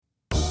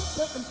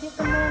Looking,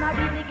 picking when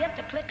I really get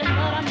to clicking, but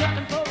I'm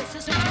looking for a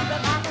sister to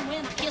revive and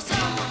win the kissing.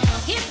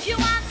 If you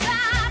want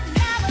some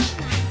love,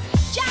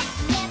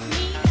 just let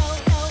me know.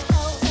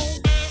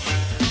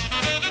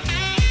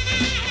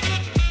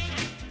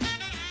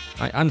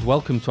 Hi, and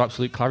welcome to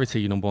Absolute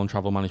Clarity, your number one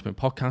travel management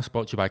podcast,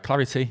 brought to you by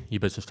Clarity, your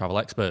business travel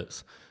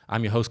experts.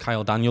 I'm your host,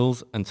 Kyle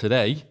Daniels, and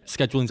today,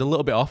 scheduling's a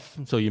little bit off,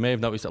 so you may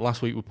have noticed that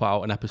last week we put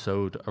out an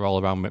episode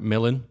all around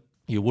Macmillan.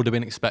 You would have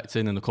been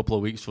expecting in a couple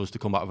of weeks for us to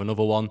come back with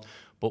another one,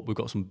 but we've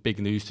got some big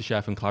news to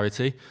share from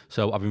Clarity.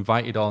 So I've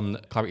invited on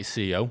Clarity's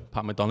CEO,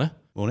 Pat McDonough.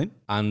 Morning.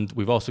 And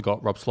we've also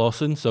got Rob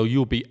Slawson. So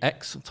you'll be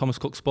ex-Thomas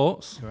Cook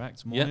Sports.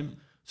 Correct. Morning. Yeah.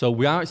 So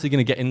we are actually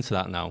going to get into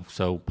that now.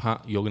 So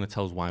Pat, you're going to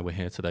tell us why we're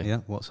here today. Yeah,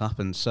 what's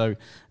happened? So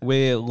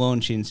we're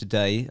launching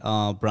today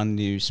our brand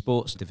new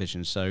sports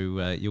division. So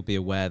you'll be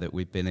aware that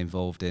we've been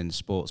involved in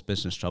sports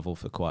business travel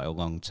for quite a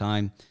long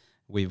time.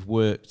 We've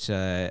worked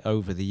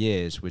over the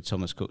years with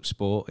Thomas Cook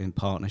Sport in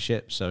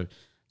partnership. So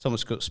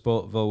Thomas Cook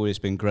Sport have always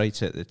been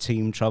great at the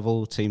team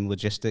travel, team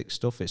logistics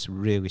stuff. It's a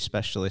really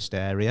specialist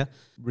area.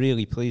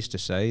 Really pleased to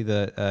say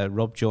that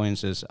Rob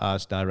joins us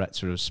as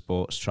Director of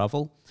Sports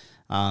Travel.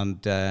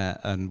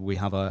 And we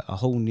have a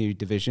whole new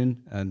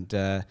division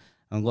and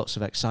lots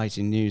of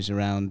exciting news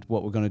around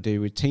what we're going to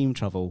do with team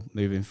travel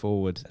moving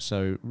forward.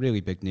 So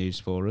really big news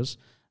for us,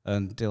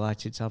 and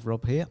delighted to have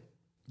Rob here.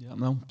 Yeah,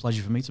 no,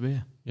 pleasure for me to be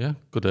here. Yeah,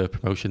 good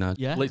promotion.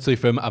 Yeah. Literally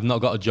from I've not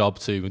got a job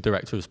to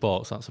Director of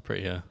Sports. That's a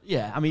pretty...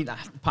 Yeah, I mean,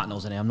 Pat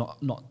knows I'm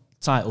not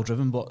title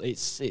driven, but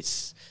it's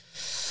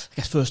I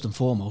guess first and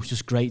foremost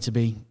just great to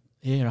be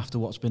here after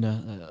what's been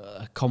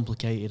a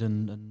complicated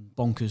and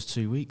bonkers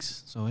 2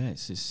 weeks. So yeah,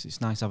 it's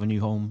nice to have a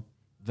new home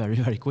very,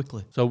 very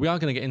quickly. So we are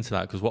going to get into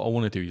that because what I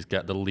want to do is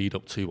get the lead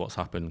up to what's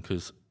happened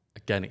because,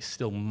 again, it's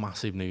still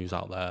massive news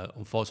out there.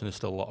 Unfortunately, there's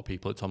still a lot of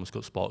people at Thomas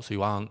Cook Sports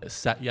who aren't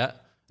set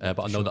yet, but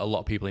I know that a lot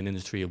of people in the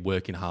industry are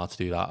working hard to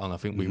do that. And I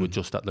think we were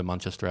just at the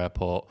Manchester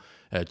Airport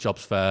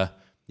jobs fair,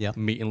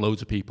 meeting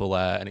loads of people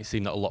there, and it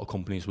seemed that a lot of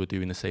companies were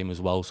doing the same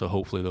as well. So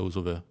hopefully those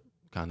other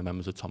kind of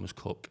members of Thomas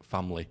Cook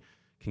family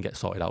can get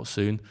sorted out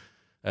soon.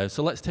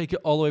 So let's take it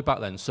all the way back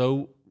then.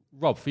 So,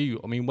 Rob, for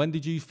you, I mean, when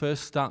did you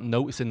first start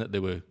noticing that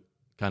there were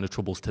kind of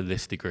troubles to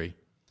this degree?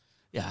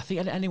 Yeah, I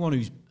think anyone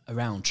who's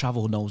around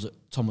travel knows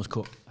that Thomas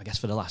Cook, I guess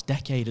for the last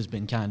decade, has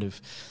been kind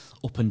of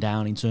up and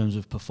down in terms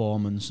of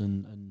performance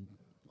and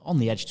on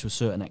the edge to a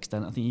certain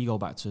extent. I think you go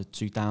back to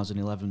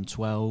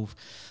 2011-12,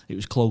 it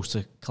was close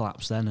to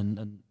collapse then,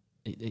 and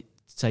it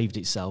saved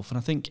itself. And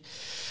I think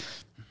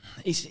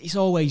it's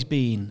always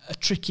been a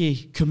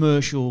tricky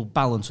commercial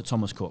balance at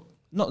Thomas Cook.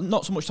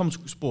 Not so much Thomas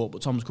Cook Sport,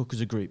 but Thomas Cook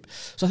as a group.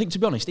 So I think, to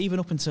be honest, even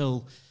up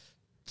until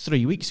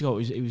 3 weeks ago,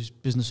 it was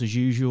business as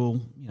usual.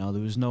 You know,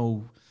 there was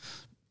no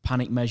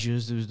panic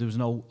measures. There was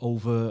no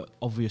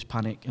obvious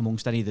panic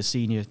amongst any of the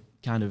senior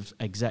kind of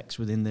execs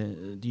within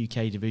the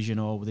UK division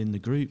or within the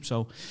group.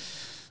 So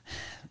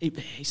it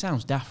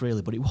sounds daft,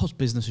 really, but it was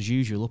business as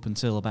usual up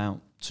until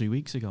about 2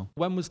 weeks ago.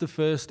 When was the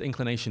first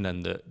inclination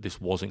then that this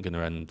wasn't going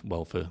to end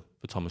well for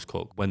Thomas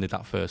Cook? When did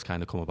that first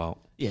kind of come about?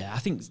 Yeah, I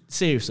think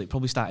seriously, it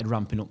probably started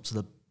ramping up to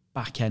the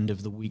back end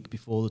of the week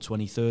before the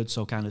 23rd,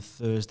 so kind of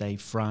Thursday,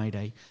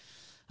 Friday.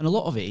 And a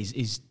lot of it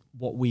is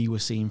what we were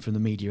seeing from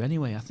the media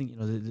anyway. I think, you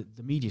know,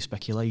 the media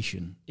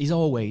speculation was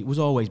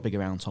always big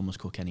around Thomas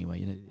Cook anyway,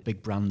 you know,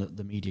 big brand that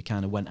the media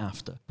kind of went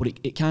after. But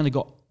it kind of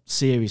got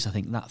serious, I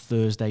think, that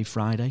Thursday,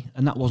 Friday,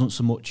 and that wasn't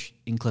so much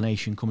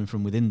inclination coming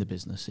from within the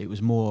business. It was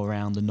more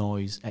around the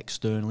noise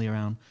externally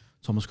around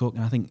Thomas Cook,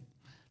 and I think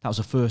that was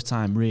the first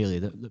time really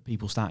that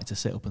people started to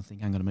sit up and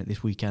think, hang on a minute,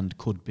 this weekend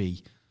could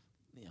be,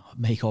 you know,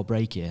 make or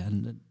break here,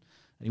 and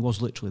it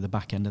was literally the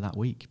back end of that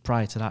week.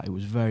 Prior to that, it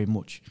was very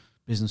much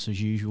business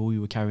as usual. We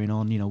were carrying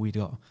on, you know, we'd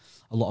got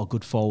a lot of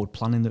good forward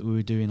planning that we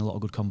were doing, a lot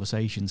of good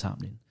conversations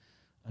happening,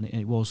 and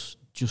it was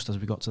just as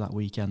we got to that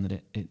weekend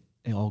that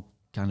it all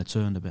kind of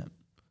turned a bit.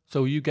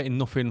 So were you getting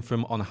nothing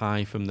from on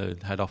high from the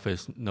head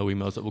office, no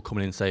emails that were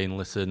coming in saying,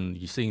 listen,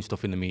 you're seeing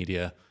stuff in the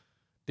media,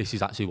 this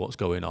is actually what's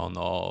going on,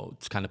 or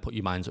to kind of put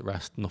your minds at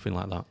rest, nothing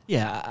like that?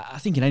 Yeah, I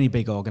think in any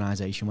big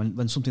organisation,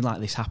 when something like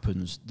this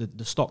happens,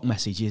 the stock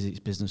message is it's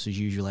business as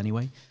usual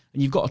anyway,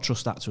 and you've got to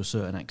trust that to a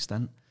certain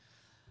extent.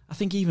 I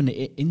think even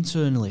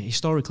internally,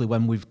 historically,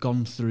 when we've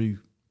gone through,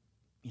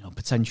 you know,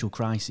 potential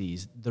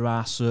crises, there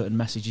are certain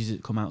messages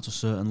that come out to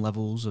certain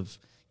levels of,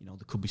 you know,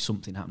 there could be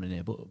something happening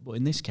here. But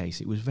in this case,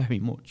 it was very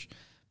much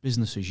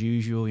business as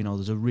usual. You know,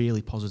 there's a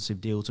really positive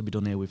deal to be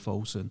done here with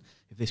Folsom.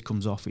 If this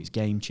comes off, it's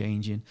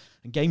game-changing.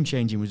 And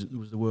game-changing was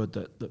the word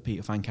that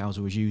Peter Fankhauser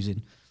was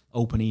using.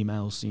 Open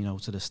emails, you know,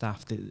 to the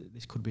staff.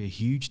 This could be a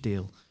huge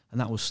deal. And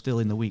that was still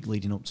in the week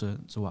leading up to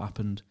what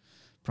happened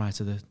prior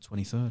to the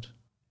 23rd.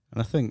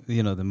 And I think,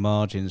 you know, the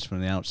margins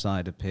from the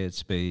outside appeared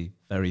to be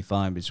very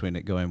fine between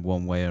it going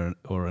one way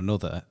or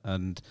another.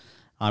 And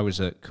I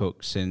was at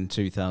Cook's in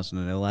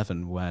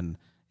 2011 when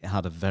it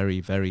had a very,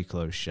 very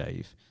close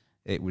shave.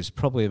 It was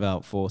probably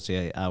about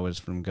 48 hours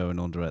from going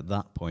under at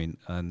that point,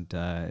 and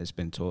it's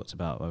been talked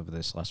about over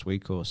this last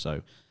week or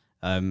so.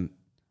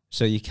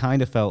 So you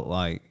kind of felt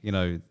like, you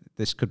know,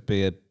 this could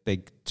be a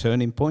big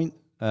turning point,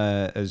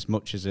 as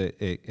much as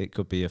it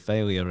could be a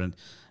failure.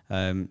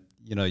 And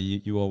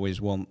you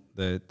always want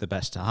the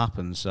best to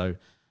happen. So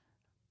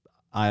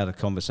I had a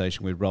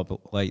conversation with Rob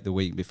late the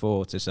week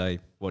before to say,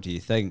 what do you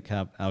think?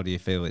 How do you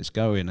feel it's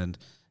going? And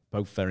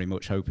both very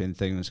much hoping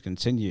things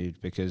continued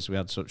because we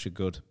had such a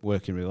good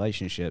working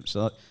relationship.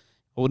 So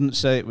I wouldn't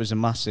say it was a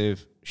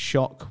massive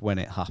shock when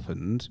it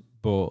happened,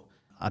 but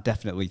I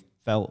definitely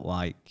felt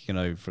like,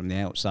 from the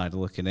outside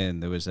looking in,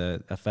 there was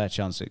a fair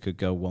chance it could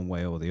go one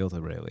way or the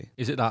other, really.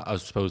 Is it that, I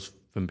suppose,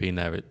 from being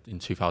there in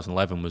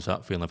 2011, was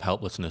that feeling of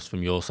helplessness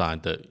from your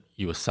side that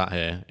you were sat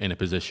here in a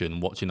position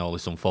watching all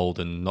this unfold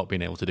and not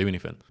being able to do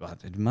anything?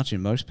 I'd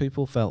imagine most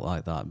people felt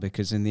like that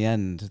because in the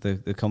end,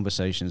 the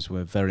conversations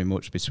were very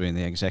much between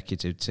the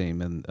executive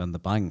team and the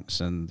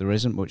banks, and there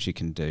isn't much you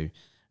can do.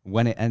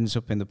 When it ends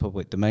up in the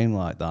public domain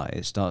like that,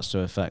 it starts to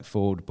affect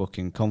forward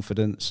booking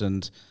confidence,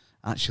 and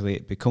actually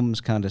it becomes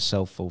kind of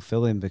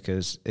self-fulfilling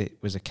because it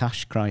was a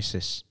cash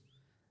crisis.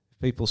 If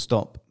people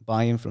stop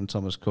buying from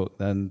Thomas Cook,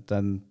 then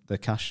the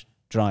cash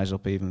dries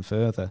up even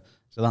further.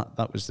 So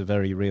that was the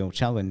very real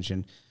challenge.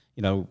 And,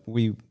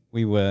 we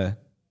were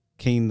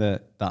keen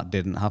that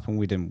didn't happen.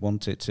 We didn't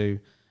want it to.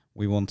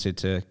 We wanted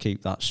to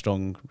keep that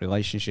strong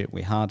relationship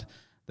we had.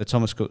 The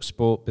Thomas Cook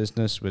Sport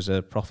business was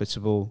a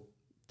profitable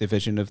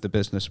division of the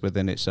business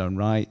within its own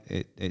right.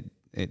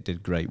 It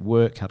did great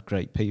work, had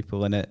great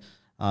people in it.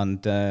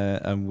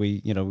 And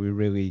we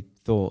really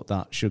thought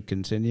that should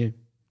continue.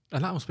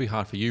 And that must be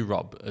hard for you,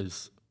 Rob,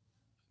 as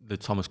the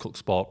Thomas Cook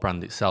Sport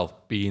brand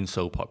itself being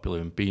so popular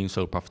and being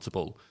so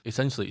profitable.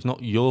 Essentially, it's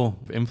not your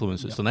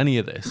influence that's done any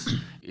of this.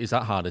 Is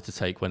that harder to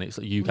take when it's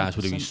you guys 100%.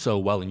 Were doing so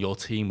well and your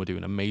team were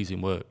doing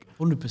amazing work?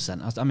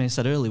 100%. I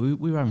said earlier,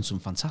 we were having some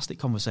fantastic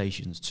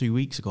conversations 2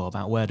 weeks ago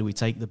about where do we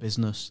take the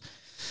business.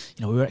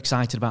 We were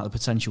excited about the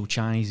potential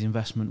Chinese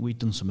investment. We'd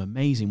done some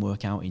amazing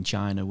work out in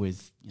China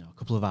with, a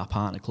couple of our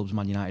partner clubs,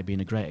 Man United being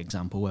a great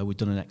example, where we'd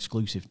done an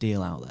exclusive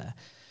deal out there.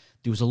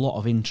 There was a lot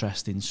of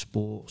interest in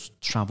sports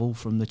travel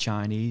from the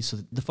Chinese. So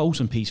the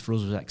Fosun piece for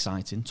us was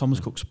exciting.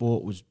 Thomas Cook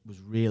Sport was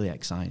really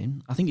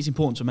exciting. I think it's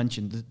important to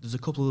mention that there's a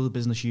couple of other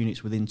business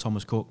units within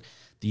Thomas Cook,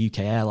 the UK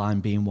airline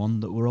being one,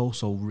 that were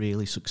also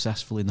really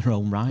successful in their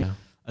own right. Yeah.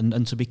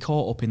 And to be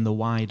caught up in the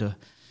wider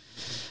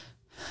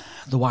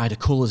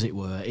cull, as it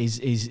were,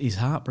 is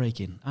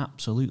heartbreaking.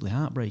 Absolutely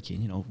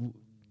heartbreaking.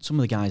 Some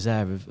of the guys there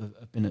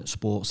have been at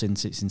sport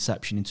since its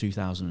inception in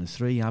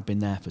 2003. I've been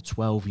there for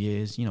 12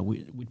 years.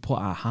 We'd put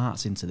our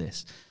hearts into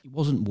this. It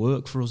wasn't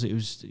work for us. It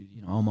was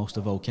almost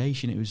a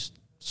vocation. It was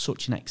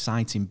such an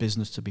exciting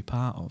business to be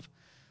part of.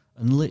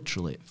 And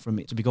literally, from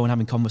it to be going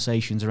having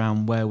conversations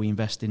around where we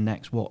invest in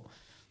next, what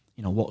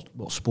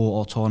sport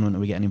or tournament are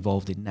we getting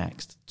involved in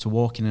next, to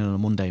walking in on a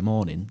Monday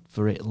morning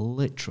for it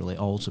literally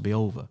all to be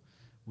over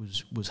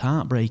was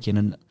heartbreaking.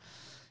 And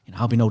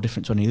I'll be no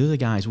different to any of the other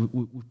guys.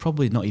 We've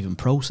probably not even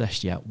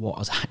processed yet what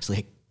has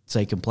actually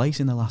taken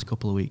place in the last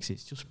couple of weeks.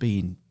 It's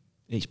been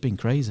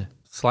crazy.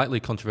 Slightly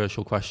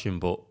controversial question,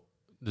 but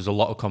there's a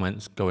lot of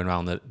comments going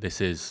around that this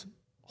is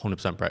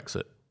 100%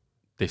 Brexit.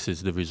 This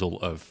is the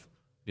result of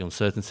the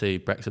uncertainty,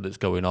 Brexit that's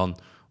going on.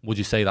 Would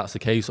you say that's the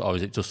case, or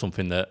is it just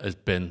something that has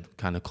been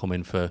kind of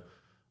coming for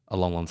a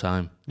long, long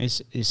time?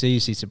 It's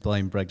easy to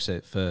blame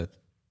Brexit for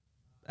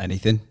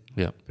anything.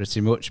 Yeah,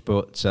 pretty much.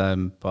 But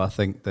I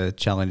think the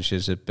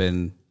challenges had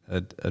been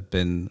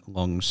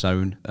long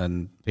sown,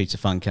 and Peter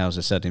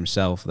Fankhauser said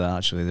himself that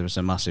actually there was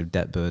a massive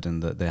debt burden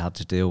that they had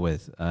to deal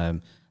with.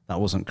 That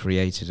wasn't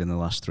created in the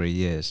last 3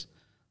 years;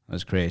 it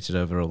was created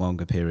over a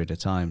longer period of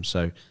time.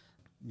 So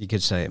you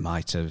could say it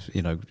might have,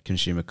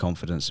 consumer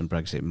confidence and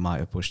Brexit might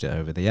have pushed it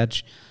over the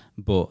edge.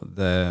 But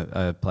there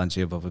are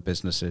plenty of other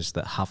businesses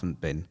that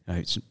haven't been.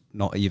 It's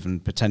not even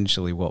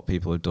potentially what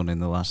people have done in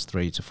the last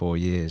 3 to 4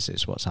 years.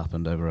 It's what's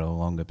happened over a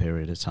longer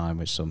period of time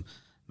with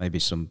maybe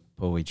some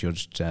poorly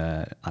judged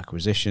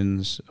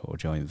acquisitions or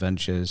joint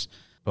ventures.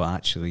 But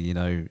actually,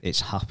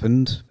 it's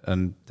happened.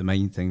 And the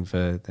main thing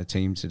for the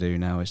team to do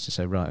now is to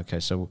say, right, okay,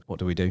 so what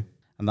do we do?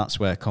 And that's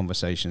where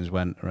conversations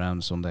went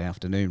around Sunday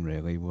afternoon,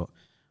 really.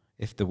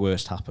 If the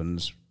worst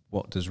happens,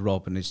 what does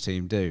Rob and his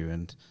team do?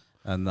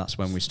 And that's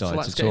when we started to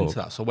talk. So let's get into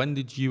that. So when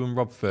did you and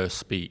Rob first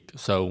speak?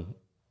 So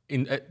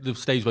at the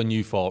stage when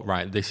you thought,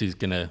 right, this is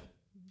going to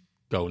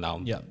go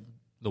now,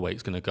 the way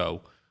it's going to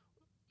go,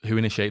 who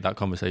initiated that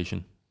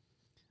conversation?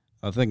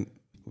 I think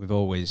we've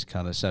always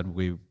kind of said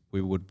we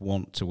would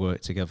want to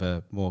work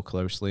together more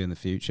closely in the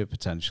future,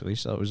 potentially.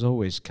 So it was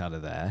always kind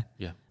of there.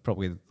 Yeah.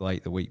 Probably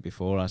like the week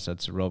before, I said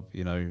to Rob,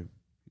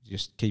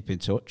 just keep in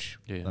touch.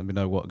 Yeah. Let me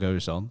know what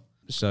goes on.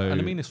 So,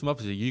 and I mean this from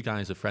obviously you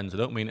guys are friends. I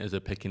don't mean it as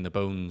a picking the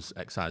bones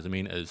exercise. I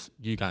mean it as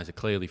you guys are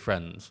clearly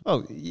friends.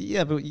 Oh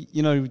yeah, but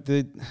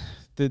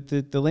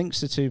the links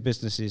the two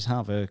businesses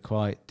have are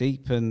quite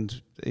deep, and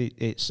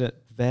it's at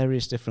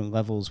various different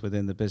levels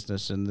within the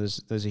business. And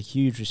there's a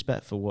huge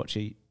respect for what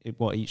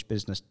each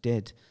business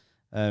did.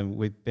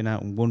 We've been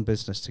out in one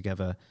business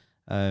together.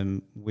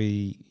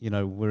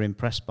 We're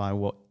impressed by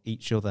what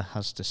each other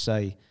has to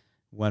say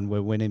when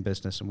we're winning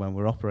business and when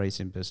we're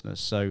operating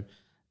business. So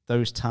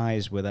those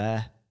ties were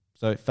there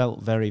So it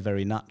felt very,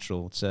 very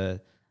natural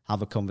to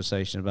have a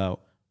conversation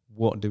about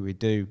what do we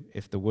do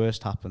if the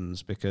worst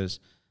happens, because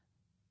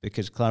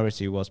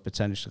Clarity was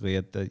potentially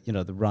at the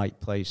the right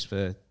place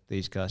for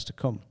these guys to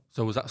come.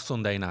 So was that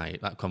Sunday night?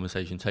 That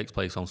conversation takes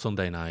place on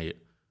Sunday night.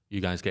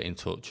 You guys get in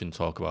touch and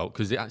talk about,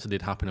 because it actually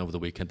did happen over the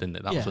weekend, didn't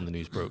it? That was when the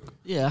news broke.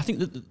 Yeah, I think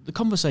that the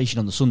conversation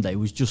on the Sunday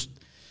was just,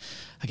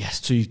 I guess,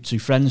 two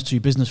friends, two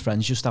business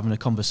friends, just having a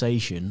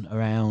conversation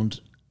around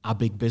our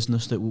big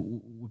business that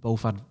we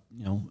both had,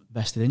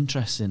 vested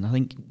interests in. I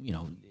think,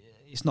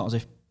 it's not as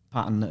if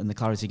Pat and the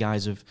Clarity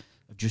guys have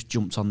just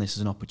jumped on this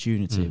as an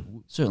opportunity.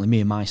 Certainly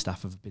me and my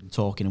staff have been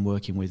talking and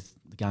working with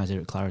the guys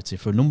here at Clarity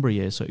for a number of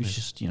years, so it was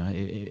just,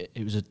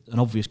 it was an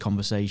obvious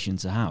conversation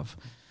to have.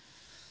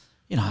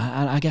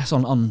 I guess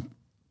on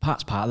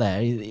Pat's part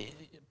there,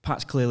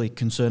 Pat's clearly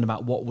concerned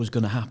about what was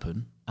going to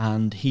happen,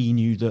 and he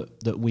knew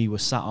that we were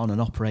sat on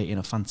and operating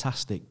a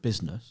fantastic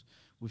business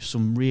with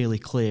some really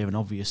clear and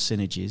obvious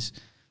synergies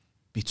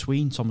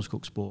between Thomas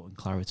Cook Sport and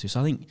Clarity.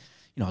 So I think,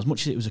 as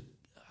much as it was a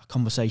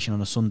conversation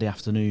on a Sunday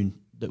afternoon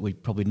that we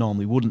probably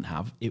normally wouldn't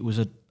have, it was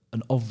an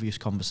obvious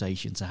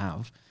conversation to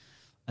have.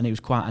 And it was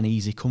quite an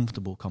easy,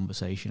 comfortable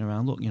conversation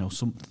around, look,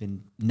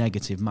 something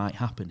negative might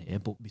happen here,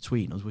 but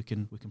between us, we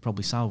can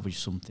probably salvage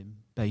something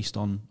based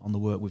on the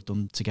work we've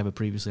done together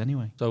previously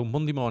anyway. So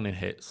Monday morning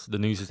hits, the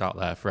news is out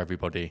there for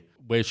everybody.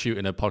 We're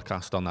shooting a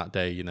podcast on that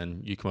day, and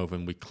then you come over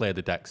and we clear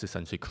the decks,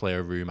 essentially clear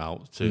a room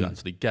out to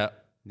actually get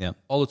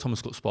all the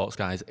Thomas Cook Sports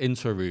guys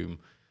into a room.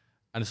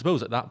 And I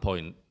suppose at that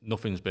point,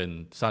 nothing's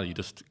been decided, you're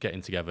just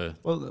getting together.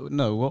 Well,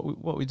 no,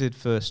 what we did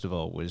first of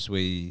all was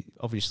we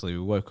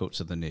woke up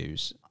to the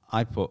news.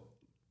 I put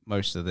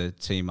most of the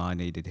team I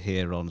needed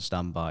here on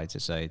standby to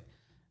say,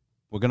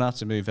 we're going to have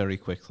to move very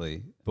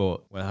quickly,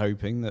 but we're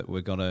hoping that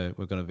we're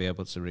gonna be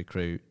able to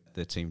recruit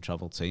the team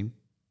travel team,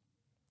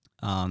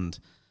 and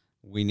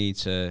we need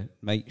to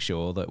make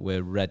sure that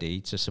we're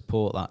ready to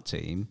support that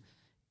team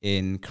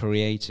in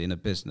creating a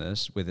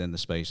business within the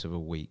space of a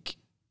week,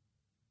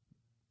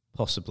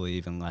 possibly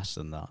even less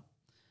than that.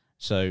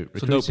 So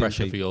no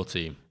pressure for your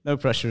team. No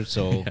pressure at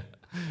all.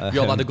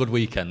 You all had a good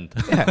weekend.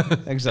 Yeah,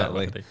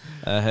 exactly.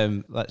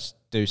 Let's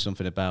do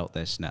something about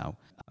this now.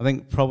 I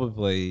think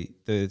probably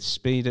the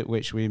speed at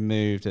which we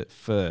moved at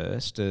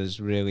first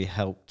has really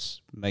helped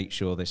make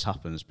sure this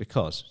happens,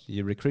 because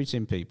you're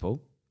recruiting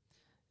people,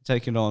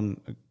 taking on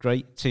a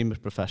great team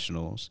of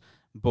professionals,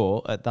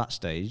 but at that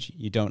stage,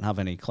 you don't have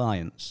any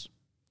clients.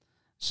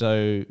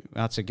 So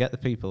we had to get the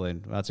people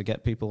in, we had to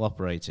get people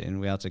operating,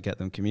 we had to get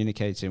them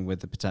communicating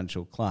with the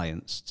potential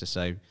clients to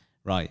say,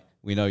 right,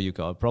 we know you've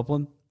got a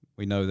problem.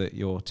 We know that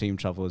your team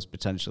travel is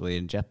potentially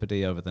in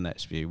jeopardy over the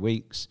next few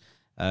weeks.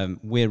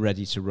 We're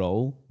ready to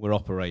roll. We're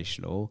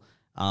operational.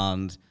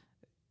 And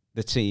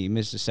the team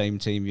is the same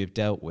team you've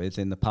dealt with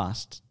in the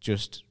past,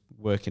 just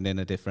working in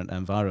a different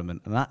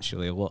environment. And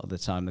actually, a lot of the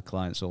time, the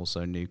clients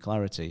also knew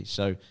Clarity.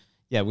 So,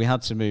 yeah, we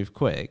had to move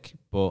quick,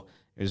 but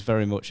it was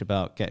very much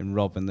about getting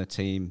Rob and the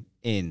team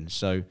in.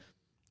 So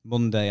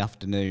Monday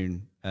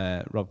afternoon,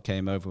 Rob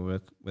came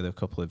over with a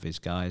couple of his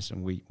guys,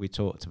 and we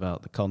talked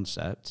about the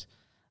concept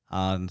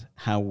and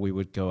how we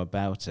would go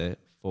about it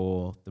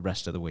for the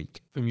rest of the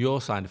week. From your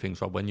side of things,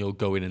 Rob, when you're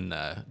going in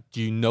there,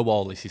 do you know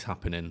all this is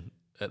happening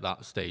at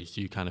that stage?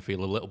 Do you kind of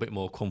feel a little bit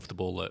more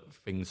comfortable that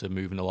things are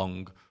moving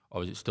along,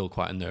 or is it still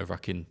quite a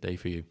nerve-wracking day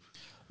for you?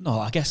 No,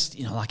 I guess,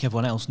 like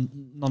everyone else,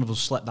 none of us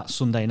slept that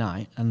Sunday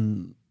night,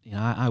 and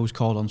I was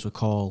called onto a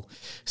call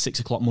 6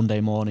 o'clock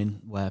Monday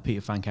morning where Peter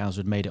Fankhauser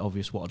had made it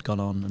obvious what had gone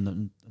on,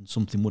 and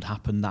something would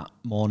happen that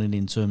morning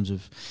in terms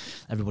of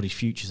everybody's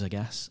futures, I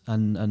guess.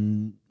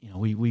 And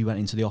we went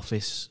into the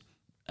office.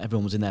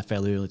 Everyone was in there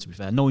fairly early, to be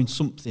fair, knowing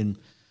something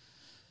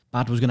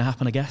bad was going to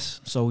happen, I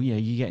guess. So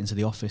you get into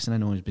the office, and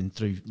anyone who's been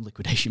through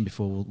liquidation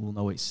before will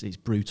know it's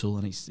brutal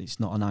and it's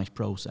not a nice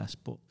process.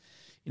 But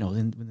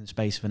within the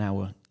space of an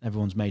hour,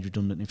 everyone's made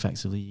redundant.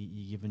 Effectively,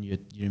 you're given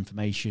your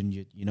information,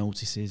 your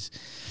notices,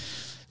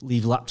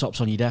 leave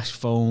laptops on your desk,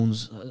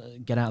 phones,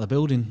 get out of the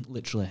building,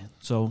 literally.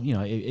 So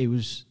it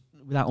was,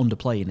 without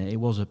underplaying it, it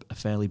was a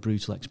fairly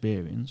brutal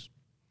experience,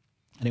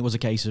 and it was a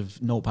case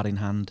of notepad in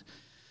hand.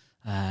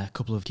 A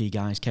couple of key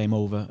guys came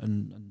over,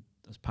 and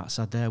as Pat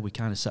said there, we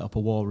kind of set up a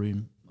war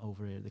room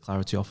over here at the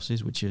Clarity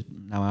offices, which are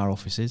now our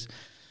offices.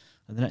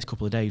 And the next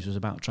couple of days was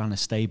about trying to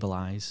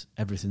stabilise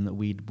everything that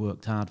we'd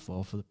worked hard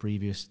for the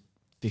previous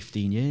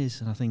 15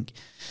 years. And I think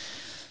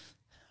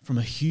from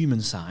a human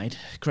side,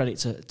 credit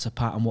to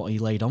Pat and what he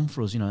laid on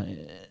for us.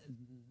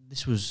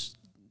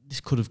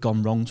 This could have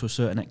gone wrong to a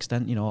certain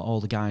extent.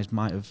 All the guys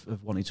might have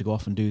wanted to go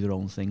off and do their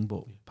own thing,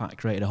 but Pat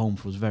created a home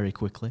for us very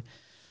quickly.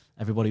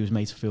 Everybody was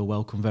made to feel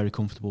welcome, very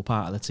comfortable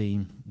part of the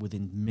team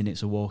within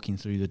minutes of walking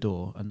through the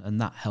door. And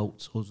that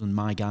helped us and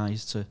my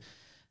guys to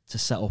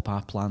set up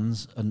our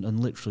plans and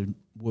literally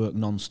work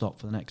non-stop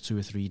for the next 2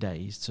 or 3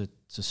 days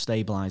to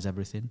stabilise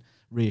everything,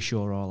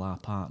 reassure all our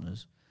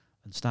partners,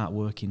 and start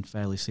working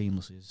fairly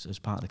seamlessly as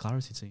part of the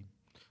Clarity team.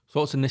 So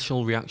what's the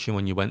initial reaction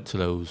when you went to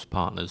those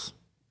partners?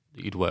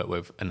 that you'd worked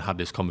with and had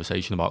this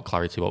conversation about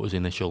Clarity? What was the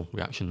initial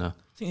reaction there?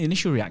 I think the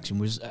initial reaction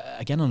was,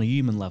 again, on a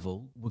human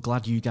level, we're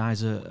glad you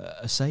guys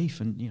are safe.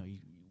 And,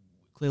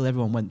 clearly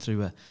everyone went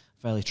through a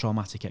fairly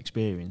traumatic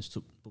experience.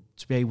 But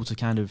to be able to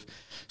kind of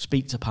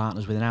speak to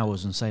partners within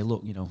hours and say,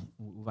 look,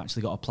 we've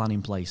actually got a plan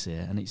in place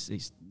here. And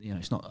it's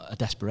not a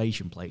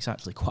desperation play. It's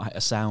actually quite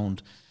a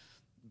sound,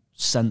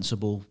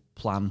 sensible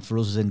plan for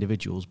us as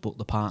individuals, but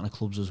the partner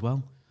clubs as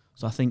well.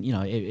 So I think,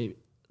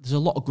 there's a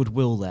lot of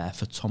goodwill there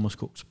for Thomas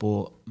Cook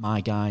Sport,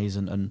 my guys,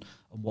 and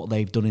what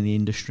they've done in the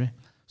industry.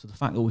 So the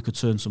fact that we could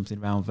turn something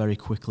around very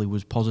quickly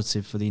was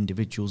positive for the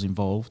individuals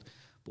involved,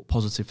 but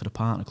positive for the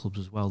partner clubs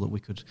as well, that we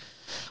could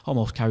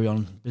almost carry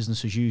on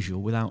business as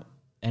usual without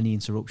any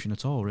interruption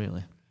at all,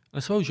 really. I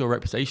suppose your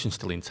reputation's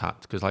still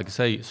intact because, like I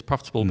say, it's a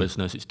profitable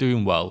business, it's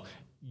doing well.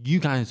 You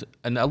guys,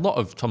 and a lot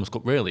of Thomas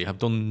Cook really, have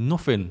done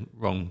nothing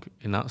wrong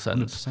in that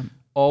sense. 100%.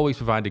 Always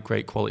provided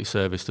great quality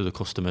service to the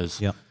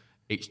customers. Yeah.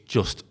 It's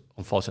just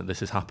unfortunate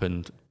this has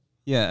happened.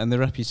 Yeah, and the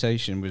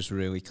reputation was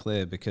really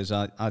clear because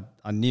I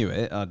knew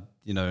it. I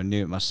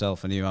knew it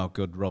myself. I knew how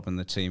good Rob and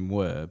the team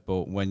were.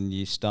 But when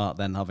you start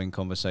then having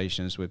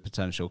conversations with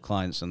potential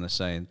clients and they're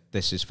saying,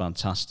 this is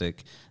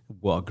fantastic,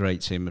 what a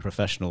great team of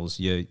professionals,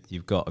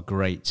 you've got a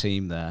great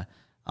team there.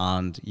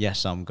 And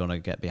yes, I'm going to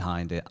get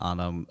behind it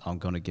and I'm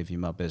going to give you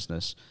my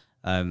business.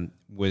 That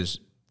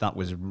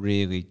was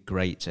really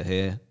great to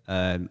hear.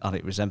 And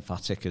it was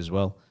emphatic as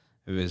well.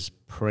 It was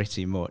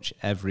pretty much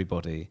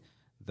everybody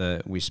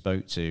that we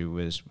spoke to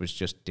was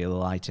just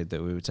delighted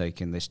that we were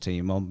taking this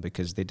team on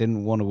because they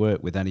didn't want to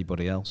work with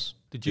anybody else.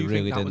 Did you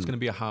think that was going to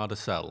be a harder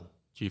sell?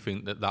 Do you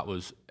think that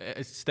was at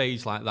a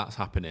stage like that's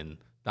happening?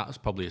 That's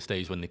probably a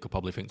stage when they could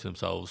probably think to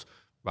themselves,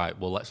 right,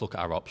 well, let's look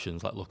at our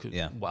options. Let's look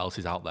at what else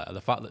is out there.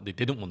 The fact that they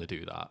didn't want to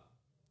do that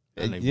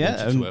and they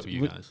wanted to work with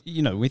you guys.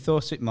 We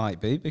thought it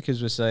might be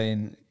because we're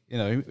saying,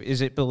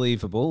 is it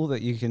believable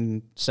that you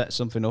can set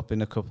something up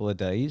in a couple of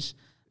days?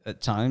 At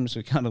times,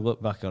 we kind of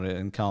look back on it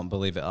and can't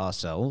believe it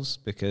ourselves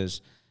because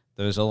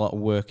there's a lot of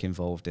work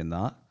involved in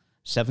that.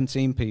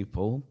 17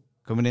 people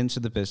coming into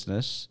the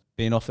business,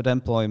 being offered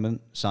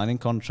employment, signing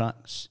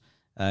contracts,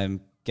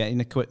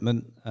 getting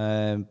equipment.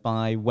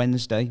 By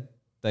Wednesday,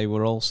 they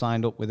were all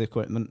signed up with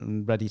equipment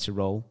and ready to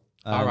roll.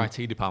 Our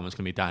IT department's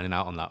going to be dining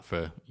out on that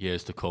for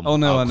years to come. Oh,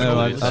 no, I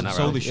know.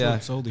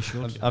 So they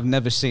should. I've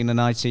never seen an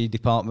IT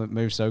department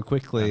move so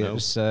quickly.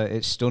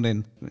 It's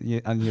stunning.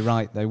 And you're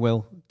right, they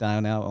will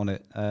dine out on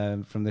it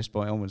from this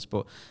point onwards.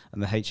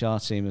 And the HR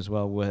team as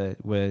well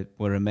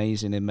were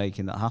amazing in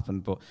making that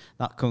happen. But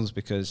that comes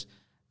because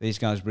these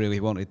guys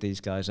really wanted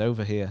these guys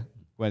over here.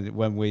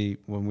 When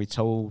we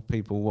told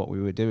people what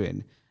we were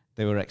doing,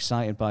 they were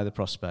excited by the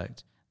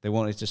prospect. They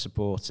wanted to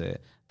support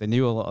it. They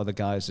knew a lot of the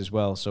guys as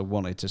well, so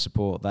wanted to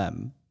support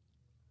them,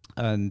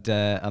 and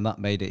that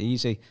made it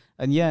easy.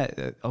 And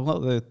a lot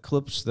of the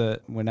clubs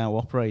that we're now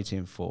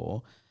operating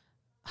for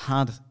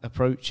had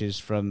approaches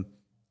from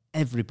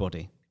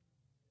everybody.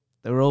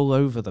 They were all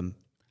over them.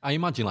 I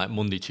imagine like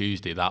Monday,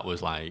 Tuesday, that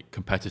was like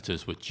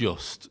competitors were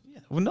just...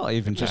 Well, not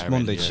even just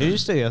Monday,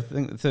 Tuesday. I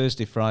think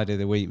Thursday, Friday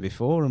the week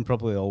before, and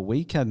probably all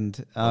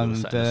weekend.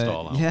 And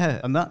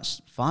and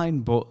that's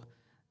fine, but...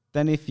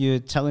 Then if you're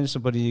telling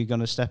somebody you're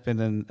going to step in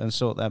and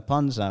sort their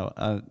plans out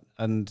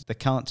and they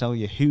can't tell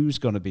you who's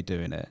going to be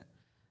doing it,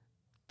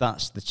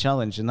 that's the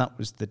challenge. And that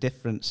was the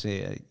difference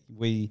here.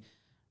 We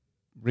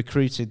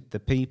recruited the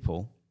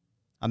people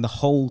and the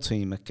whole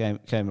team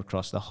came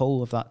across, the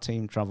whole of that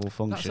team travel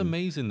function. That's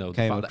amazing, though,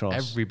 the fact that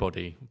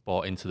everybody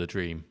bought into the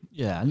dream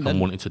and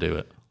wanted to do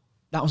it.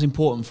 That was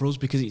important for us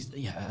because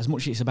as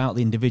much as it's about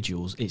the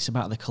individuals, it's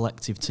about the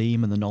collective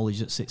team and the knowledge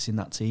that sits in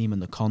that team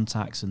and the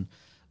contacts and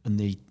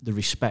the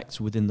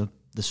respect within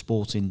the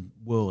sporting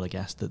world, I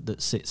guess,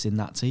 that sits in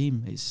that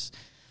team.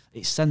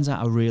 It sends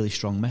out a really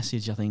strong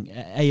message, I think,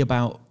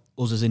 about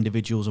us as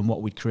individuals and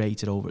what we'd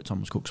created over at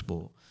Thomas Cook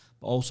Sport,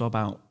 but also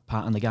about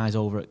Pat and the guys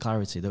over at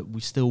Clarity, that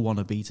we still want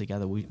to be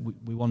together. We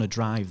want to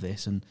drive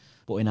this,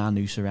 but in our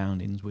new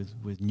surroundings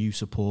with new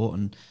support.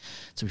 And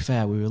to be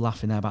fair, we were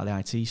laughing there about the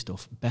IT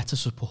stuff. Better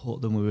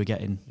support than we were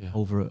getting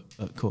over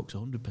at Cook's,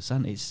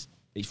 100%.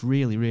 It's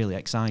really, really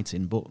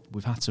exciting, but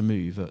we've had to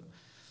move at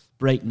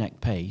breakneck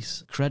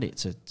pace. Credit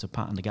to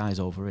Pat and the guys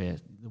over here.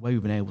 The way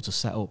we've been able to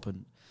set up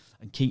and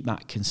keep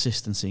that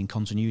consistency and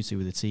continuity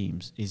with the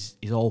teams is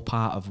all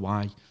part of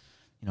why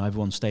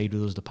everyone stayed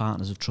with us. The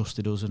partners have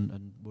trusted us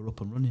and we're up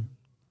and running.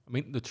 I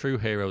mean, the true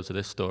heroes of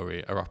this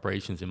story are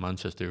operations in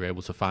Manchester who are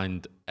able to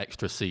find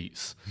extra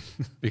seats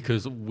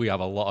because we have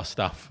a lot of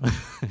staff.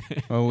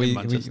 Well, we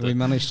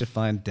managed to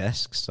find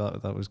desks.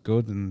 That was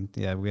good, and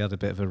we had a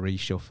bit of a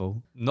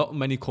reshuffle. Not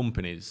many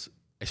companies,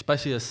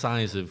 especially the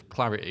size of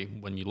Clarity,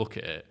 when you look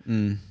at it,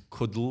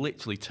 could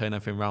literally turn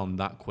everything around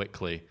that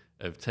quickly,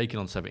 of taking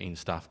on 17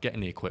 staff, getting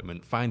the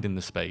equipment, finding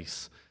the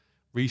space,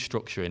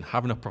 restructuring,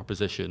 having a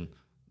proposition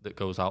that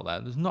goes out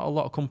there. There's not a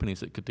lot of companies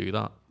that could do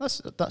that.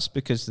 That's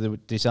because the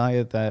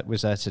desire that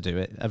was there to do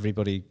it.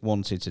 Everybody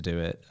wanted to do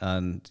it,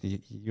 and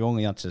you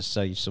only had to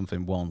say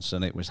something once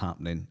and it was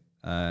happening.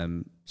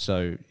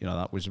 So,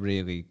 that was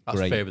really That's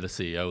great. favour the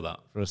CEO, that.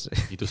 For us.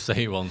 You just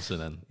say it once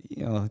and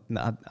then...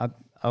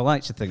 I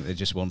like to think they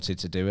just wanted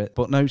to do it.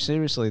 But no,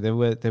 seriously, they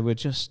were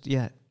just,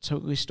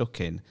 totally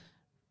stuck in,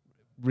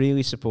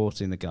 really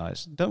supporting the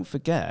guys. Don't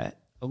forget,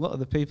 a lot of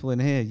the people in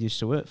here used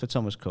to work for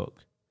Thomas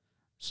Cook.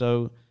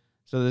 So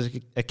there's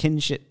a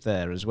kinship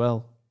there as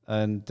well.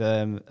 And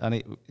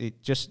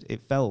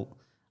it felt,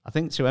 I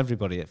think to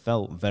everybody, it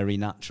felt very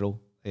natural.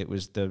 It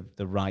was the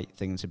right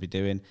thing to be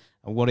doing.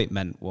 And what it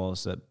meant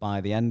was that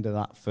by the end of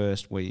that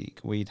first week,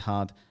 we'd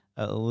had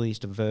at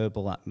least a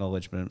verbal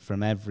acknowledgement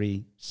from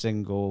every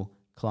single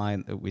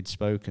client that we'd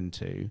spoken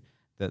to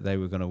that they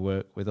were going to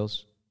work with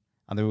us.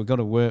 And they were going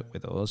to work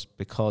with us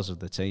because of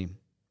the team.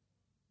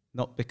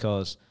 Not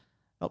because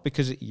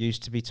it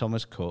used to be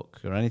Thomas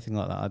Cook or anything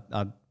like that.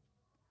 I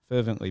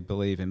fervently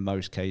believe in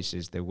most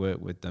cases they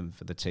work with them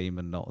for the team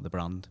and not the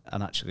brand.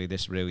 And actually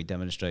this really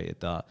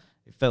demonstrated that.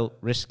 It felt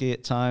risky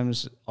at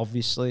times,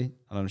 obviously,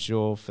 and I'm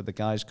sure for the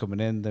guys coming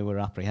in, they were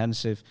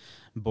apprehensive,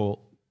 but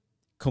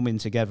coming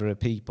together of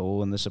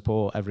people and the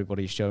support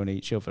everybody's shown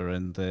each other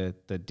and the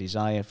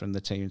desire from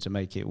the team to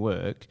make it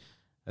work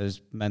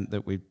has meant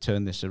that we've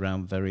turned this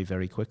around very,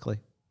 very quickly.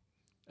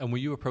 And were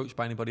you approached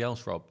by anybody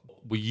else, Rob?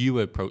 Were you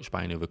approached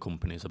by any other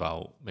companies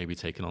about maybe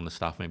taking on the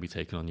staff, maybe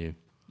taking on you?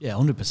 Yeah,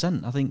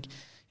 100%. I think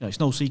it's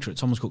no secret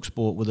Thomas Cook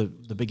Sport were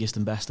the biggest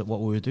and best at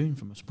what we were doing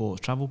from a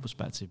sports travel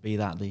perspective, be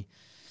that the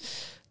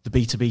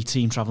B2B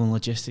team travel and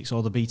logistics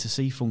or the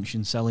B2C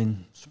function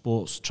selling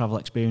sports travel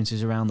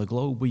experiences around the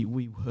globe. We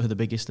were the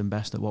biggest and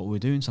best at what we were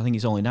doing. So I think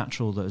it's only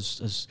natural that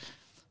as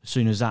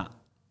soon as that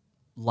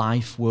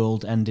life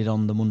world ended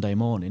on the Monday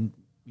morning,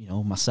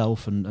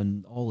 myself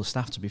and all the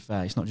staff, to be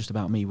fair, it's not just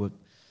about me.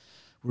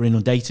 We're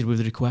inundated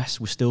with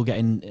requests. We're still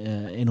getting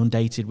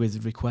inundated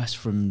with requests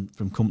from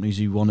companies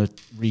who want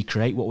to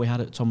recreate what we had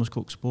at Thomas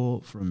Cook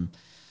Sport, from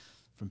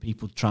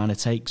people trying to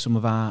take some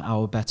of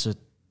our better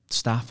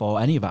staff or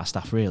any of our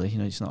staff, really.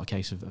 It's not a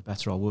case of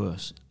better or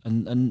worse.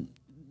 And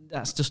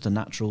that's just a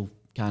natural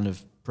kind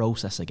of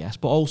process, I guess,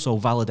 but also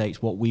validates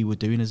what we were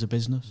doing as a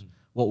business,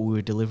 what we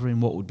were delivering,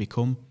 what would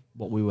become,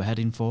 what we were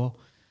heading for.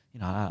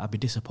 I'd be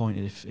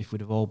disappointed if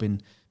we'd have all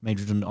been made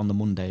redundant on the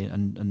Monday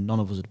and none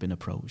of us had been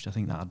approached. I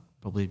think that'd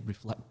probably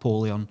reflect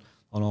poorly on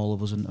all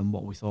of us and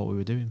what we thought we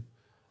were doing.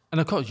 And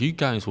of course, you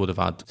guys would have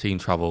had team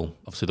travel,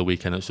 obviously the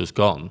weekend that's just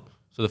gone.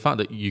 So the fact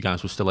that you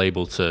guys were still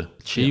able to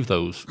achieve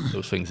those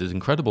things is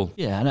incredible.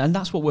 Yeah, and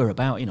that's what we're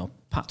about.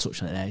 Pat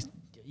touched on it there.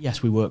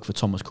 Yes, we work for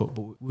Thomas Cook,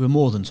 but we're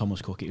more than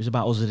Thomas Cook. It was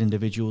about us as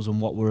individuals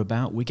and what we're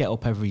about. We get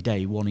up every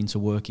day wanting to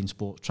work in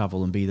sports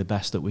travel and be the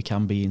best that we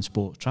can be in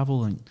sports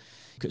travel. And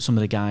some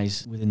of the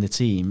guys within the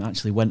team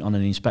actually went on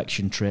an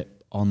inspection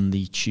trip on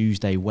the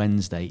Tuesday,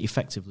 Wednesday,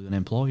 effectively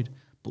unemployed,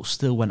 but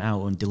still went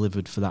out and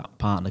delivered for that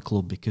partner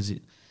club because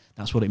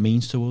that's what it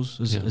means to us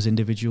as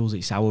individuals.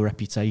 It's our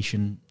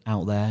reputation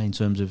out there in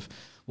terms of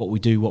what we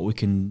do, what we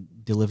can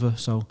deliver.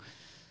 So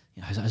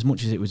as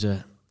much as it was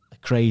a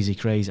crazy,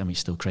 I mean, it's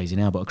still crazy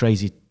now, but a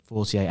crazy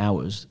 48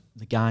 hours,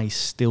 the guys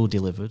still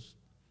delivered,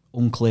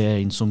 unclear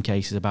in some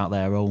cases about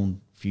their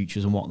own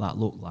futures and what that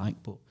looked like,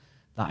 but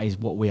that is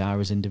what we are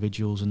as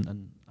individuals,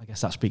 and I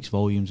guess that speaks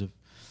volumes of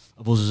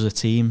us as a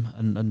team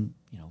and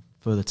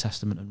further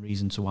testament and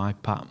reason to why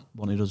Pat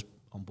wanted us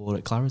on board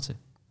at Clarity.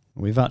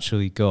 We've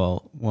actually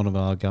got one of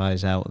our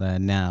guys out there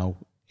now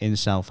in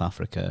South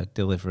Africa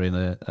delivering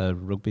a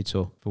rugby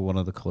tour for one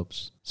of the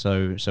clubs.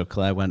 So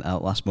Claire went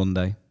out last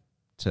Monday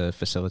to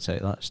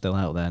facilitate that, still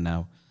out there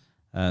now.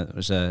 It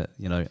was a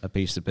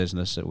piece of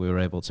business that we were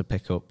able to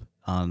pick up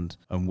and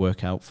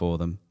work out for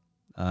them,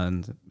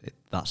 and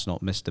that's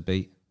not missed a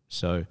beat.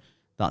 So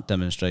that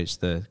demonstrates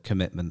the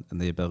commitment and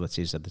the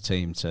abilities of the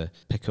team to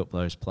pick up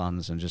those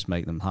plans and just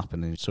make them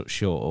happen in such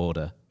short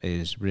order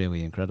is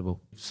really incredible.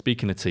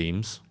 Speaking of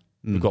teams,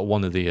 we've got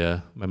one of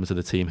the members of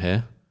the team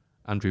here,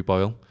 Andrew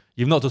Boyle.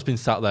 You've not just been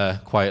sat there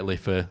quietly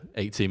for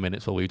 18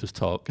 minutes while we just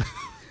talk.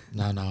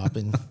 No, I've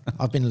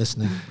been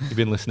listening. You've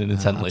been listening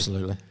intently.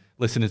 Absolutely.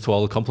 Listening to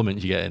all the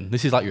compliments you get in.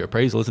 This is like your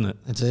appraisal, isn't it?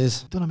 It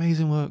is. Done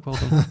amazing work, well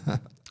done.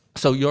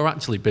 So you're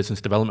actually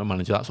business development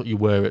manager. That's what you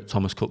were at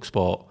Thomas Cook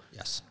Sport.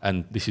 Yes.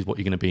 And this is what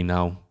you're going to be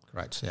now.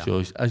 Correct, yeah.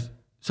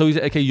 So is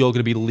it okay, you're going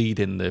to be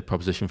leading the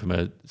proposition from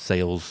a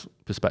sales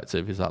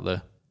perspective? Is that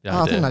the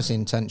idea? I think that's the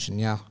intention,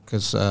 yeah.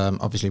 Because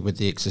obviously with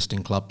the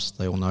existing clubs,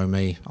 they all know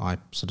me. I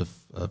sort of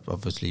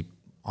obviously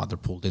either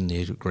pulled in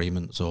the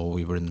agreements or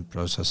we were in the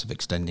process of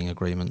extending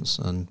agreements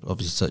and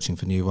obviously searching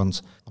for new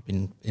ones. I've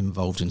been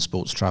involved in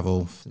sports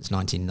travel since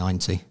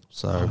 1990.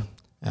 So...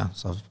 Yeah,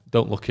 so I've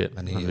don't look it.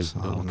 Many years.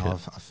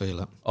 I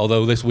feel it.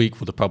 Although this week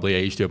would have probably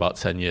aged you about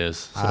 10 years.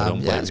 So I don't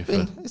blame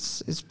you.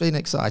 It's been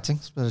exciting.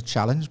 It's been a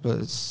challenge, but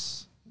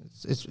it's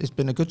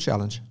been a good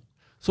challenge.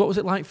 So what was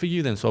it like for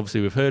you then? So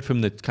obviously we've heard from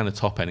the kind of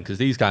top end because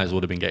these guys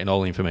would have been getting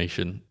all the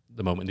information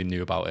the moment they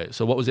knew about it.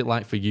 So what was it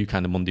like for you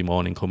kind of Monday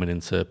morning coming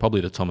into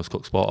probably the Thomas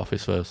Cook Sport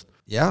office first?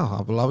 Yeah,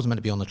 well, I was meant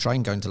to be on the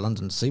train going to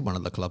London to see one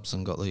of the clubs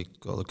and got the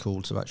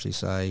call to actually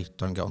say,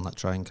 don't get on that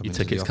train. Come Your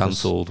ticket's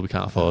cancelled. We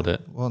can't afford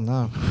it. Well,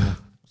 no. Yeah.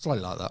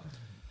 Slightly like that.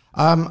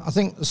 I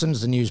think as soon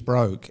as the news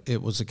broke,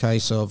 it was a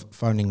case of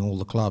phoning all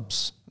the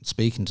clubs,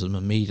 speaking to them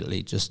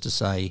immediately just to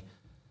say,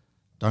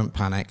 don't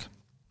panic,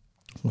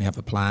 we have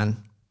a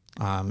plan,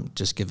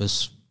 just give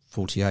us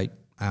 48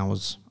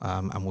 hours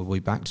and we'll be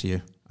back to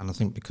you. And I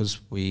think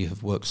because we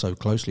have worked so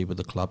closely with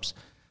the clubs,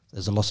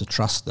 there's a lot of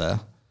trust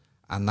there,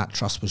 and that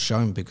trust was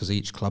shown because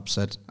each club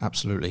said,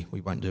 absolutely, we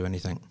won't do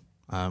anything.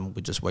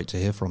 We just wait to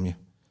hear from you.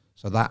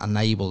 So that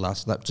enabled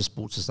us, that just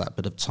bought us that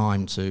bit of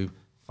time to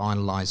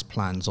finalise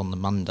plans on the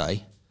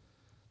Monday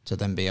to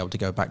then be able to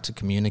go back to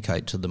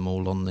communicate to them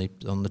all on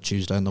the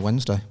Tuesday and the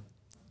Wednesday.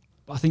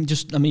 But I think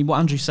what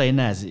Andrew's saying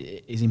there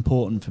is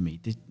important for me.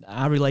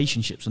 Our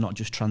relationships are not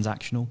just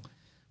transactional.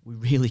 We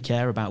really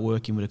care about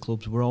working with the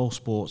clubs. We're all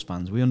sports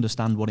fans. We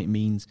understand what it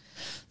means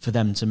for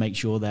them to make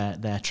sure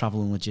their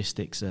travel and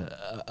logistics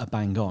are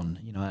bang on.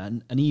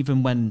 And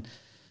even when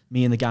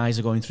me and the guys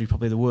are going through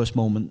probably the worst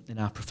moment in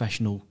our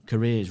professional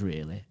careers,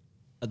 really,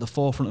 at the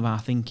forefront of our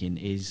thinking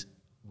is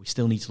we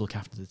still need to look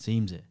after the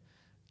teams here.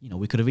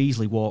 We could have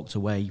easily walked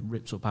away,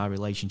 ripped up our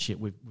relationship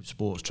with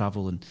sports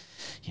travel and,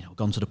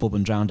 gone to the pub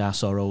and drowned our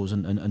sorrows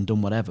and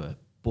done whatever.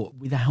 But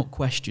without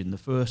question, the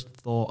first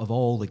thought of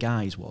all the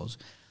guys was,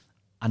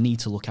 I need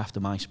to look after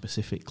my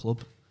specific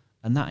club.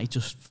 And that,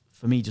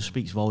 for me, just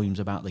speaks volumes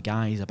about the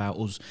guys, about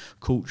us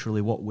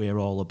culturally, what we're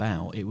all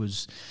about. It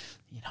was,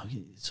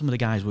 some of the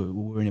guys were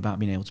worrying about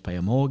being able to pay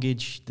a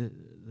mortgage the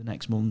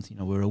next month.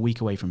 We're a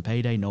week away from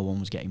payday, no one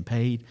was getting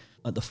paid.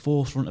 At the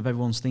forefront of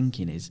everyone's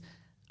thinking is,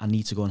 I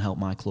need to go and help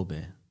my club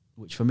here,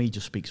 which for me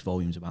just speaks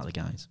volumes about the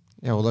guys.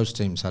 Yeah, well, those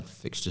teams had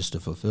fixtures to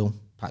fulfil.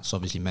 Pat's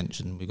obviously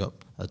mentioned we got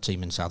a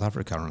team in South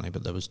Africa currently,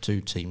 but there was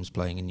 2 teams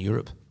playing in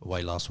Europe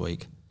away last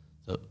week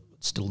that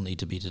still need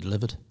to be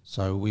delivered.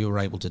 So we were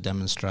able to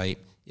demonstrate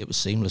it was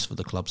seamless for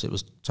the clubs. It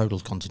was total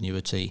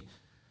continuity.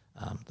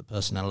 The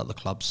personnel at the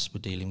clubs were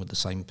dealing with the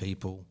same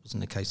people. It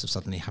wasn't a case of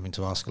suddenly having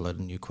to ask a load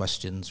of new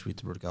questions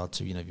with regard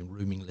to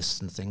rooming lists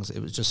and things.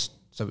 It was just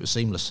so it was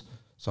seamless.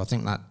 So I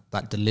think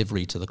that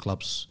delivery to the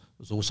clubs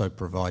was also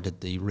provided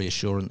the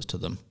reassurance to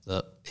them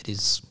that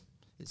it's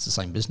the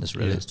same business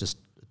really. Yeah. It's just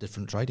a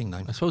different trading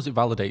name. I suppose it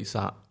validates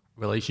that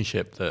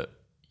relationship that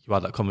you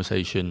had that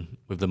conversation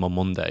with them on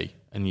Monday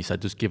and you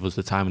said, just give us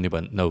the time, and they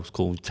went, no, it's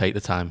cool, take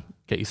the time,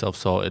 get yourself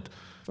sorted.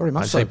 Very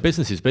much so. Say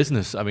business is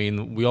business. I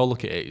mean, we all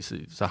look at it,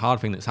 it's a hard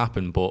thing that's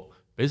happened, but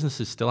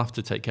businesses still have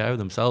to take care of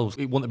themselves.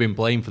 It wouldn't have been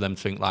blamed for them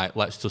to think like,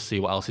 let's just see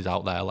what else is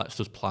out there, let's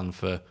just plan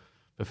for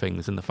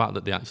things. And the fact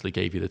that they actually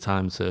gave you the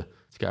time to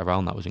get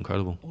around that was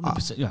incredible.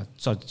 100%, yeah.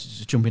 So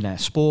just jump in there.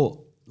 Sport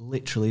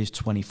literally is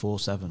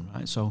 24/7,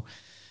 right? So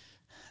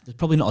there's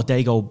probably not a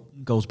day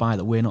goes by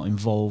that we're not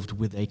involved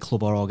with a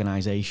club or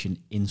organisation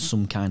in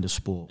some kind of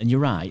sport. And you're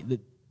right that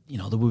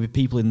there will be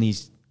people in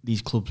these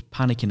clubs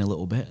panicking a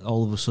little bit.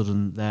 All of a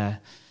sudden, their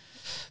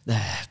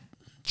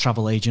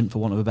travel agent, for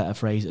want of a better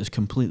phrase, has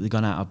completely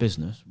gone out of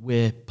business.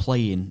 We're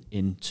playing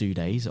in 2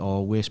 days,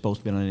 or we're supposed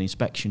to be on an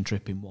inspection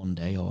trip in 1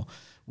 day, or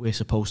we're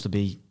supposed to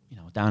be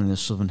down in the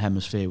southern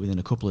hemisphere within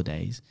a couple of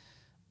days.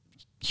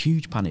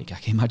 Huge panic. I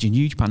can imagine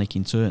huge panic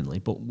internally,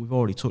 but we've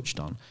already touched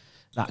on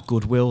that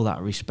goodwill,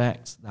 that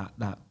respect,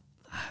 that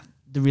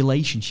the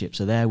relationships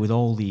are there with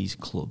all these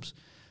clubs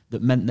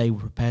that meant they were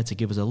prepared to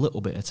give us a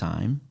little bit of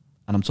time,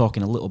 and I'm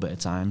talking a little bit of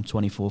time,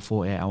 24,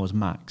 48 hours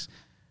max,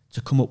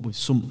 to come up with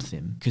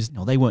something, because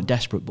they weren't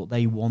desperate, but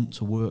they want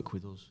to work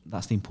with us.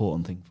 That's the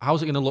important thing.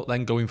 How's it going to look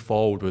then going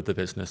forward with the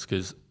business?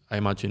 Because I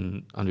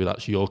imagine, Andrew,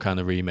 that's your kind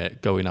of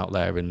remit, going out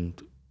there and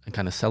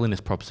kind of selling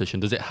this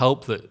proposition. Does it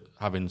help that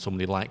having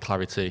somebody like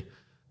Clarity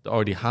that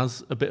already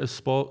has a bit of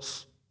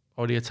sports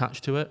already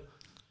attached to it?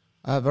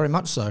 Very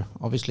much so.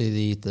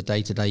 Obviously, the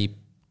day-to-day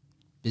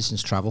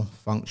business travel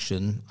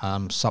function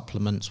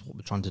supplements what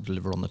we're trying to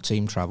deliver on the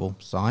team travel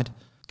side.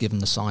 Given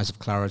the size of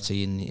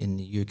Clarity in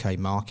the UK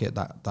market,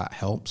 that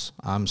helps.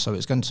 So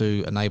it's going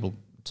to enable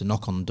to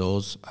knock on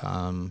doors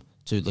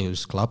to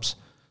those clubs.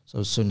 So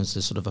as soon as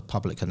this sort of a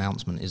public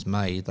announcement is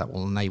made, that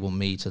will enable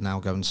me to now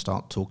go and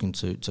start talking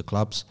to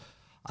clubs.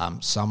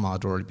 Some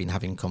I'd already been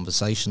having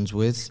conversations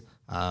with,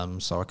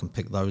 so I can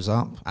pick those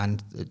up.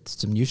 And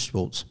it's some new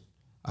sports.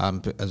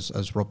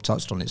 As Rob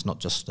touched on, it's not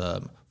just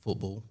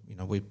football.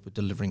 We're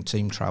delivering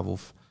team travel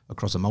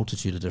across a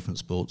multitude of different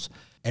sports.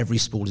 Every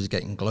sport is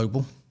getting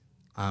global.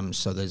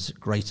 So there's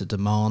greater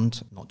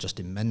demand, not just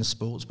in men's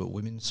sports, but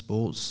women's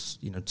sports.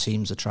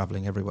 Teams are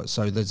travelling everywhere.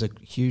 So there's a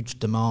huge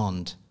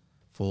demand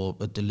for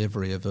a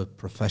delivery of a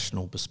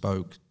professional,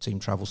 bespoke team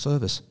travel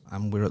service,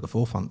 and we're at the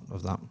forefront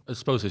of that. I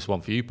suppose this is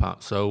one for you,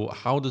 Pat. So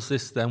how does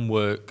this then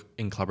work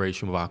in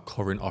collaboration with our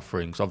current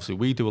offerings? Obviously,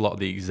 we do a lot of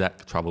the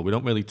exec travel. We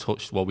don't really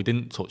we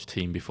didn't touch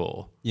team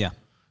before. Yeah.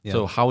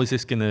 So how is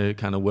this going to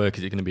kind of work?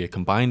 Is it going to be a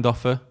combined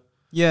offer?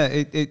 Yeah,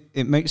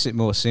 it makes it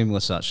more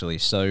seamless, actually.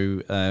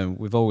 So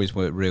we've always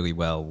worked really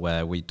well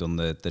where we've done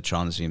the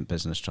transient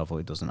business travel.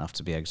 It doesn't have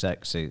to be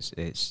execs.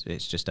 It's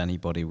just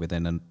anybody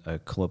within a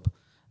club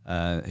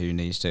who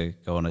needs to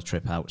go on a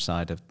trip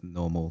outside of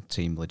normal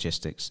team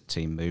logistics,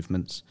 team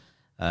movements.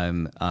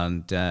 And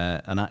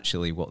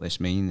actually what this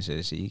means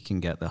is you can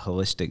get the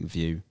holistic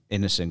view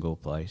in a single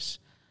place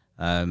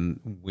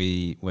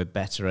We're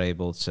better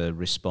able to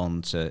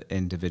respond to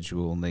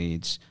individual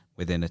needs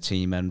within a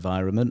team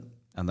environment,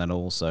 and then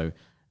also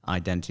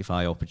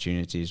identify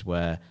opportunities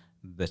where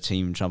the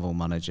team travel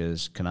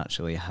managers can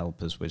actually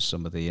help us with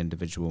some of the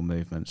individual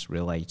movements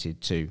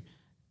related to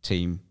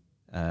team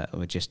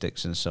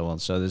logistics and so on.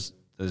 So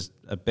there's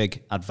a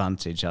big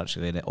advantage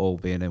actually in it all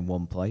being in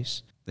one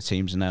place. The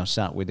teams are now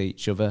sat with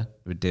each other.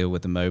 We deal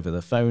with them over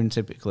the phone,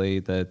 typically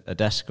they're a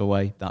desk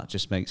away. That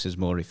just makes us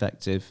more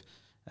effective,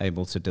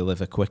 able to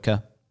deliver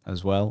quicker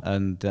as well,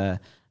 and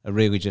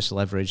really just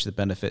leverage the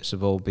benefits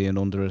of all being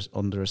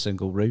under a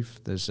single roof.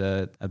 There's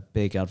a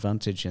big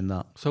advantage in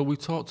that. So we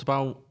talked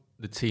about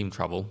the team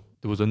travel.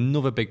 There was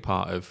another big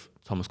part of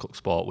Thomas Cook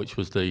Sport, which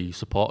was the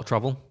supporter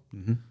travel.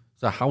 Mm-hmm.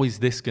 So how is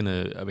this going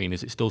to, I mean,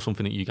 is it still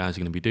something that you guys are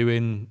going to be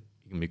doing?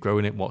 You're going to be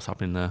growing it? What's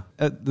happening there?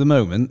 At the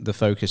moment, the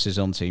focus is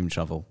on team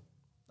travel.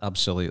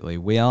 Absolutely.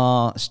 We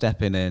are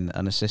stepping in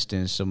and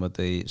assisting some of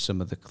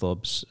the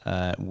clubs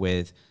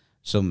with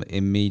some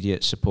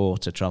immediate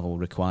supporter travel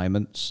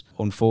requirements.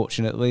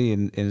 Unfortunately,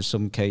 in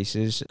some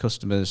cases,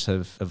 customers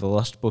have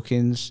lost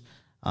bookings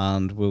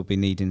and will be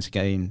needing to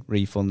gain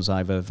refunds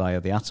either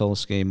via the ATOL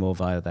scheme or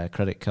via their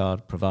credit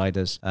card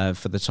providers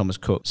for the Thomas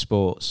Cook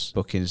Sports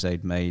bookings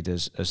they'd made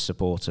as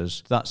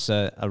supporters. That's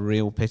a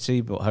real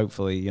pity, but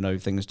hopefully,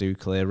 things do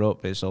clear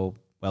up. It's all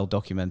well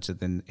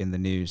documented in the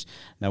news.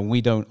 Now,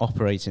 we don't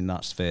operate in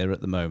that sphere at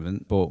the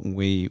moment, but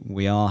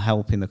we are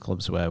helping the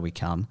clubs where we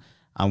can.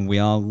 And we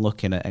are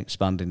looking at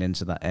expanding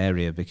into that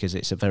area because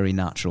it's a very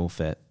natural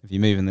fit. If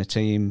you're moving the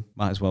team,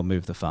 might as well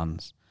move the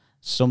fans.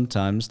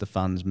 Sometimes the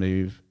fans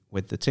move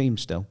with the team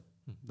still.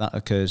 That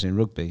occurs in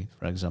rugby,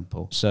 for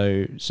example.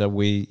 So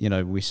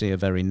we see a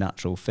very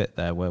natural fit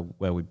there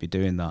where we'd be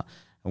doing that.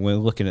 And we're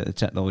looking at the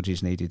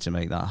technologies needed to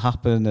make that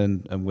happen,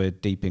 and we're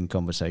deep in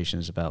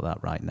conversations about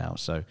that right now.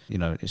 So,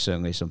 it's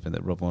certainly something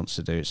that Rob wants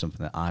to do. It's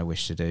something that I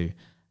wish to do.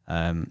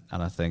 And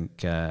I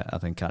think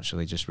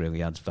actually just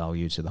really adds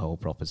value to the whole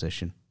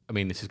proposition. I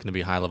mean, this is going to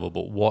be high level,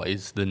 but what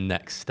is the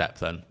next step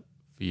then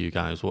for you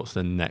guys? What's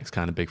the next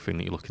kind of big thing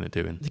that you're looking at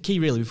doing? The key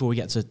really before we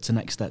get to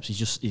next steps is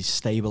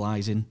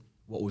stabilising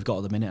what we've got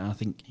at the minute. And I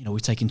think,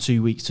 we've taken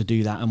 2 weeks to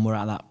do that and we're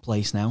at that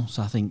place now.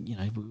 So I think,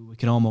 we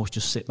can almost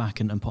just sit back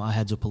and put our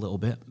heads up a little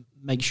bit,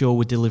 make sure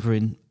we're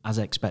delivering as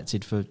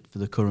expected for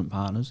the current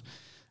partners.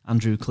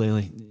 Andrew,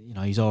 clearly,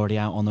 he's already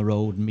out on the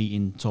road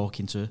meeting,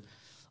 talking to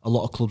a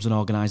lot of clubs and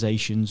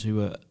organisations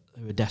who are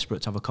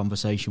desperate to have a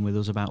conversation with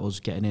us about us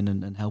getting in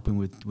and helping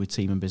with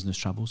team and business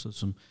travel. So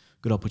some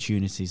good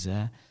opportunities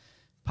there.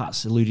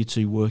 Pat's alluded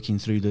to working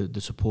through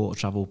the support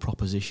travel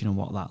proposition and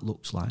what that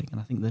looks like.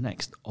 And I think the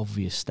next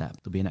obvious step,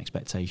 there'll be an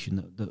expectation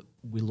that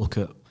we look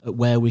at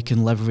where we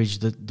can leverage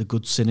the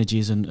good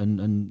synergies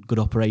and good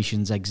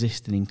operations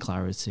existing in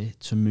Clarity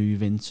to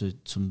move into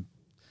some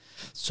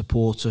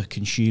supporter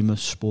consumer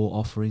sport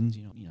offerings.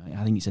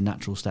 I think it's a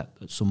natural step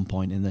at some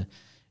point in the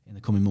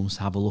coming months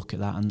to have a look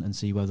at that and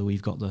see whether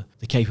we've got the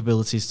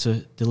capabilities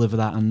to deliver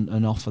that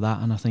and offer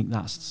that. And I think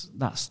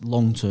that's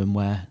long term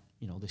where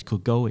this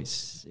could go.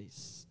 It's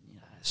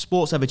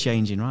sport's ever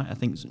changing, right? I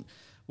think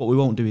what we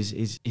won't do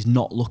is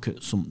not look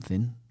at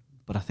something,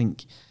 but I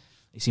think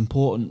it's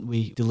important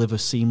we deliver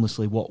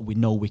seamlessly what we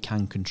know we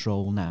can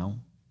control now,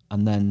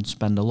 and then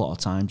spend a lot of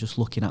time just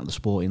looking at the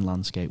sporting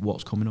landscape,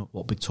 what's coming up,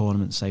 what big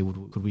tournaments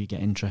could we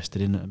get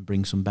interested in and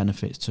bring some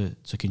benefits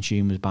to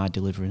consumers by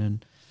delivering.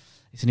 And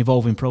it's an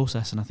evolving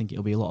process, and I think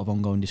it'll be a lot of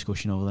ongoing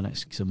discussion over the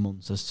next 6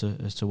 months as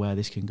to where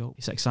this can go.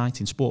 It's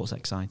exciting. Sport's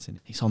exciting.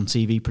 It's on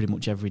TV pretty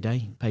much every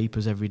day,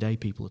 papers every day.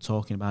 People are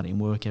talking about it in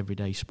work every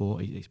day.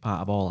 Sport, it's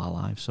part of all our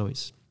lives, so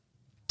it's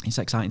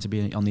exciting to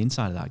be on the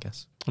inside of that, I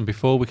guess. And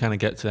before we kind of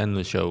get to the end of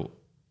the show,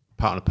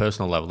 part on a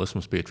personal level, this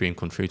must be a dream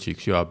come true to you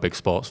because you are a big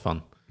sports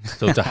fan.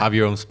 So to have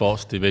your own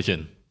sports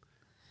division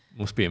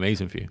must be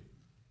amazing for you.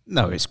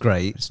 No, it's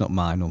great. It's not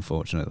mine,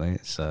 unfortunately.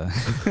 It's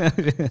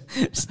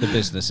it's the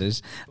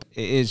businesses.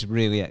 It is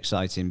really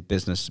exciting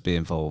business to be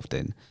involved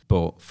in,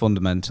 but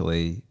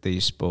fundamentally,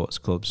 these sports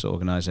clubs,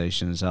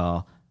 organisations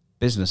are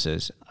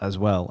businesses as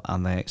well,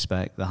 and they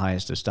expect the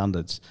highest of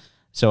standards.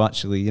 So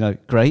actually,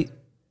 great.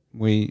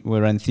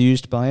 We're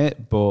enthused by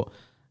it, but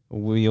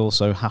we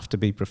also have to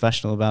be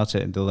professional about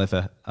it and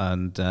deliver.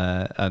 And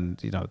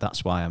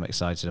that's why I'm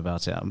excited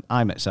about it.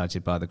 I'm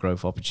excited by the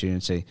growth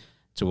opportunity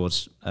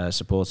towards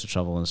supporter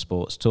travel and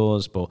sports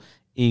tours, but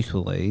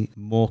equally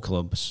more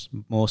clubs,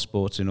 more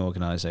sporting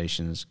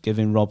organisations,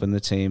 giving Rob and the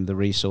team the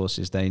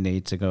resources they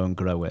need to go and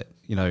grow it.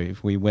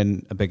 If we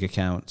win a big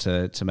account,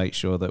 to make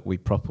sure that we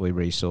properly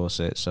resource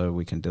it so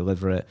we can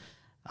deliver it,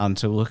 and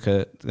to look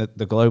at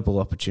the global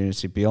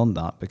opportunity beyond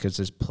that, because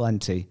there's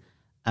plenty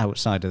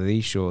outside of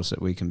these shores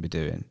that we can be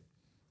doing.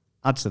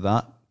 Add to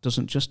that,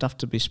 doesn't just have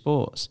to be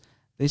sports.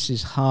 This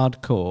is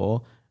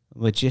hardcore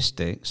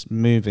logistics,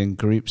 moving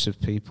groups of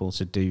people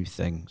to do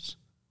things.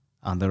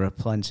 And there are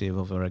plenty of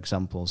other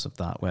examples of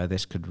that where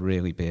this could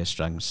really be a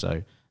strength.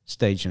 So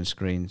Stage and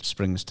Screen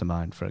springs to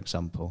mind, for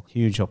example.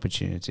 Huge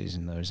opportunities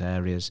in those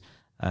areas.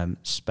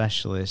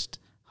 Specialist,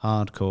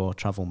 hardcore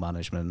travel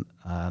management,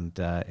 and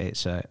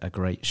it's a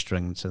great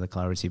string to the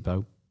Clarity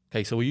bow.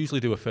 Okay, so we usually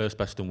do a first,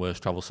 best and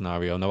worst travel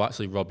scenario. No,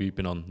 actually, Rob, you've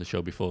been on the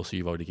show before, so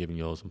you've already given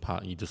yours, and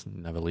Pat, you just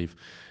never leave.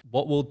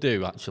 What we'll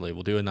do, actually,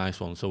 we'll do a nice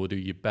one. So we'll do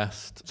your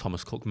best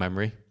Thomas Cook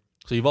memory.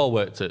 So you've all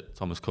worked at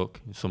Thomas Cook,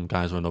 some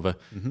guys or another.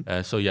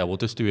 So yeah, we'll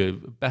just do a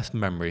best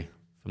memory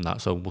from that.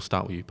 So we'll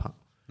start with you, Pat.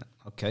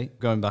 Okay,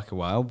 going back a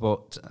while,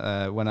 but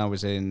when I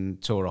was in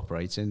tour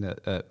operating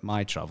at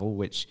My Travel,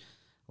 which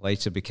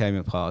later became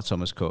a part of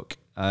Thomas Cook,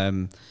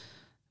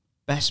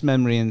 best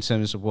memory in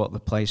terms of what the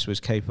place was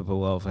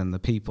capable of and the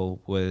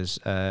people was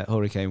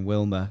Hurricane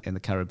Wilma in the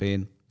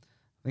Caribbean.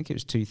 I think it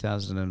was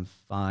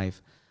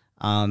 2005.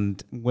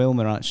 And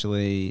Wilma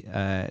actually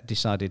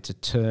decided to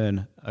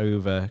turn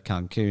over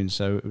Cancun.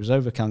 So it was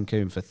over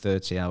Cancun for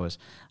 30 hours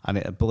and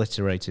it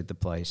obliterated the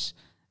place.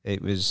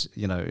 It was,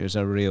 it was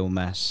a real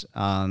mess.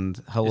 And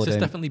Is this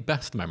definitely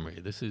best memory?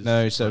 This is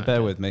no. So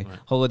bear with me. Right.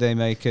 Holiday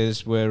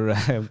makers were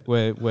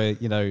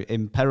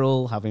in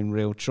peril, having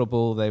real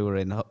trouble. They were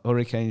in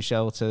hurricane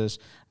shelters.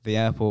 The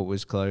airport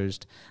was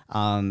closed,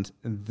 and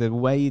the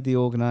way the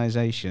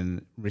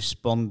organisation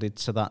responded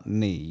to that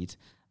need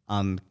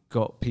and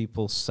got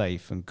people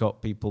safe and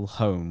got people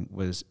home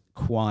was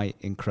quite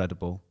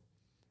incredible.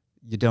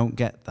 You don't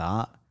get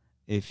that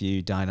if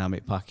you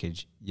dynamic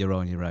package. You're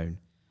on your own.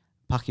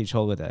 Package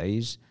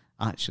holidays,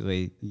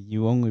 actually,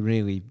 you only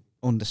really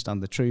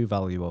understand the true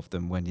value of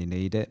them when you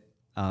need it.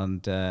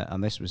 And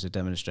this was a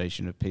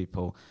demonstration of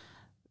people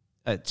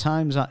at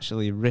times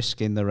actually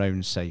risking their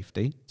own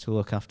safety to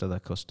look after their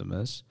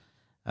customers,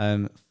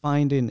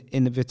 finding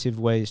innovative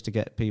ways to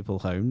get people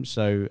home.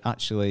 So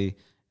actually,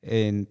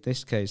 in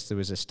this case, there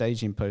was a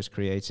staging post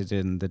created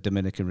in the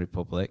Dominican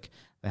Republic.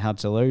 They had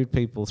to load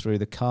people through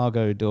the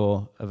cargo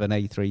door of an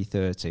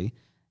A330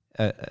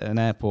 at an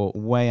airport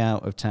way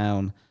out of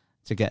town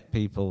to get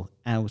people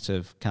out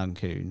of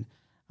Cancun.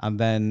 And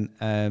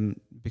then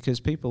because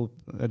people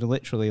had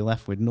literally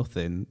left with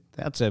nothing,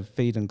 they had to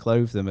feed and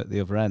clothe them at the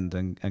other end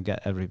and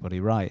get everybody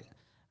right.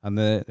 And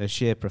the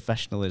sheer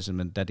professionalism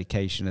and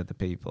dedication of the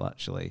people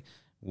actually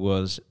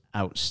was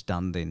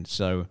outstanding.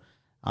 So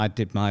I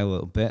did my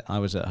little bit. I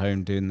was at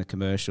home doing the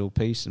commercial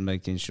piece and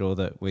making sure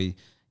that we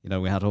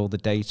had all the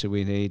data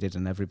we needed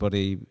and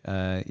everybody,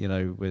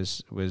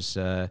 was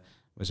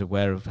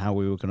aware of how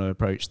we were going to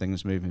approach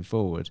things moving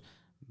forward.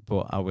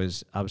 But I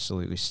was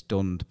absolutely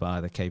stunned by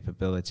the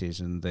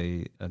capabilities and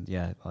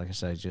like I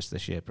say, just the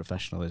sheer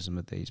professionalism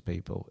of these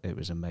people. It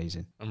was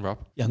amazing. And Rob?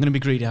 Yeah, I'm going to be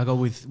greedy. I'll go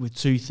with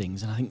two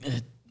things. And I think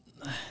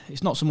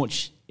it's not so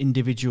much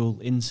individual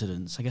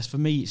incidents. I guess for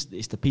me,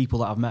 it's the people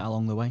that I've met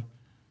along the way.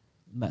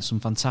 Met some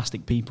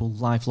fantastic people,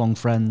 lifelong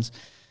friends,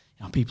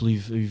 people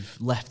who've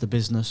left the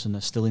business and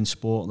are still in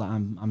sport that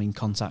I'm in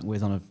contact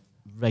with on a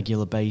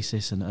regular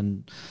basis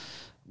and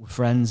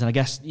friends. And I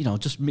guess,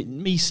 just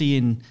me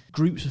seeing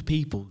groups of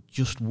people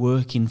just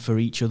working for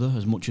each other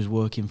as much as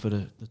working for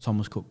the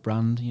Thomas Cook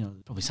brand.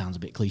 It probably sounds a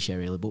bit cliche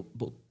really, but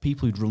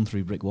people who'd run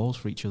through brick walls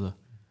for each other,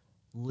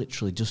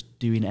 literally just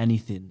doing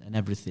anything and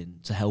everything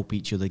to help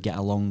each other get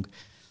along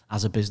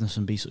as a business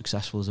and be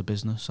successful as a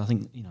business. So I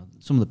think,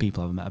 some of the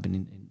people I've met have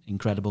been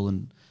incredible,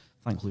 and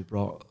thankfully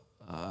brought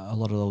a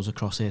lot of those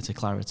across here to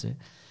Clarity.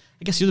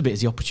 I guess the other bit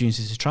is the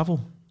opportunities to travel,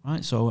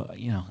 right? So,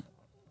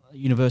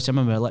 university, I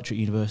remember Electric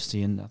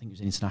University, and I think it was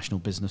an international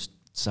business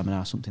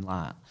seminar, something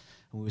like that.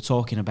 And we were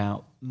talking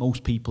about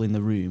most people in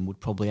the room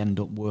would probably end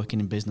up working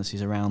in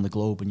businesses around the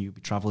globe, and you'd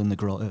be travelling the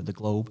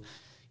globe.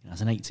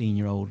 As an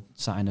 18-year-old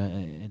sat in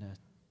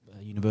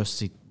a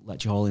university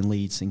lecture hall in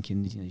Leeds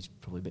thinking, he's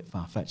probably a bit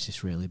far-fetched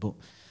this really, but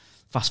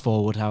fast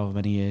forward however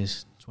many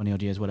years, 20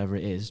 odd years, whatever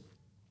it is,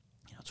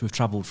 so we've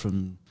travelled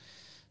from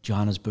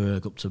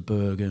Johannesburg up to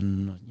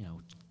Bergen,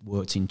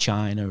 worked in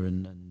China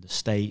and the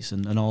States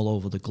and all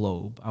over the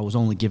globe. I was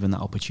only given that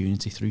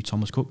opportunity through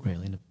Thomas Cook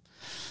really, and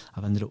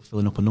I've ended up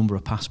filling up a number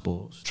of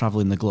passports,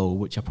 travelling the globe,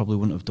 which I probably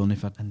wouldn't have done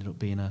if I'd ended up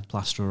being a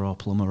plasterer or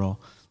plumber or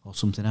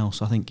something else.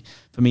 So I think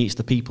for me it's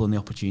the people and the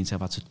opportunity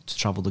I've had to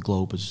travel the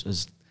globe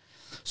has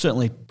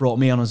certainly brought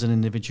me on as an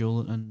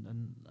individual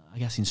and I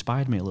guess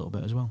inspired me a little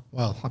bit as well.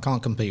 Well, I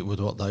can't compete with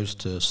what those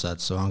two have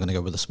said, so I'm going to go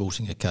with a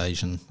sporting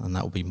occasion, and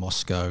that will be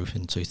Moscow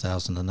in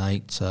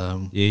 2008.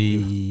 Pat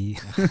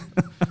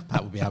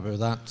will be happy with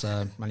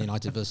that. Man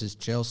United versus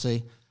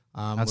Chelsea.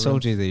 I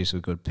told you these were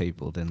good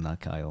people, didn't I,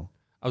 Kyle?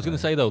 I was going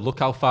to say, though, look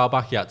how far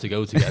back you had to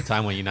go to get a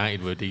time when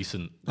United were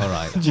decent. All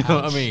right. Do you know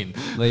what I mean?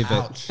 Leave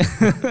it.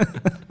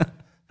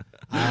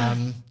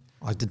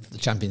 I did the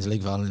Champions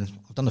League final.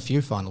 I've done a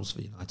few finals for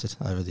United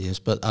over the years,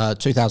 but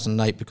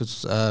 2008,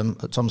 because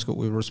at Thomas Cook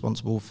we were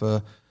responsible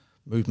for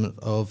movement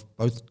of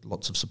both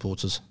lots of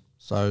supporters.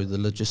 So the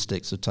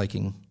logistics of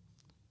taking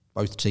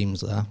both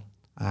teams there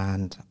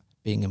and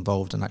being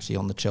involved and actually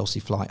on the Chelsea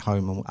flight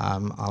home.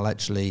 I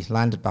actually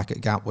landed back at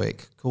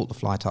Gatwick, caught the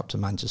flight up to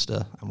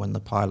Manchester, and when the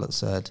pilot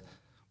said,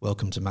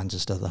 "Welcome to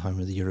Manchester, the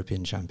home of the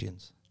European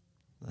champions,"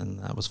 then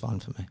that was fine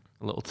for me.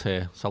 A little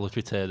tear,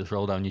 solitary tear just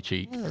rolled down your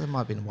cheek. Yeah, there might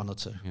have been one or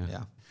two,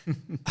 yeah.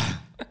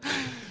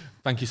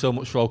 Thank you so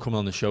much for all coming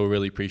on the show.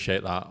 Really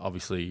appreciate that.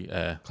 Obviously,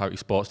 Clarity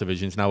Sports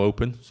Division is now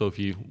open, so if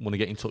you want to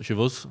get in touch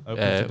with us,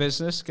 Open for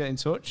business, get in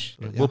touch.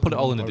 we'll put it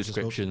all in the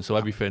description, so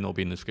everything will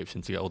be in the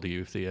description to get hold of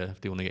you if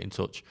they want to get in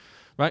touch.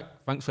 Right,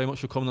 thanks very much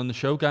for coming on the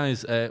show,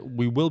 guys.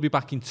 We will be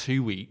back in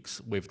 2 weeks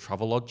with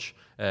Travelodge,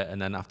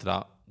 and then after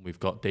that, we've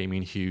got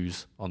Damien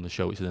Hughes on the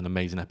show, which is an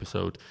amazing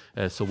episode.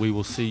 So we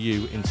will see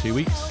you in 2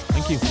 weeks.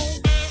 Thank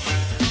you.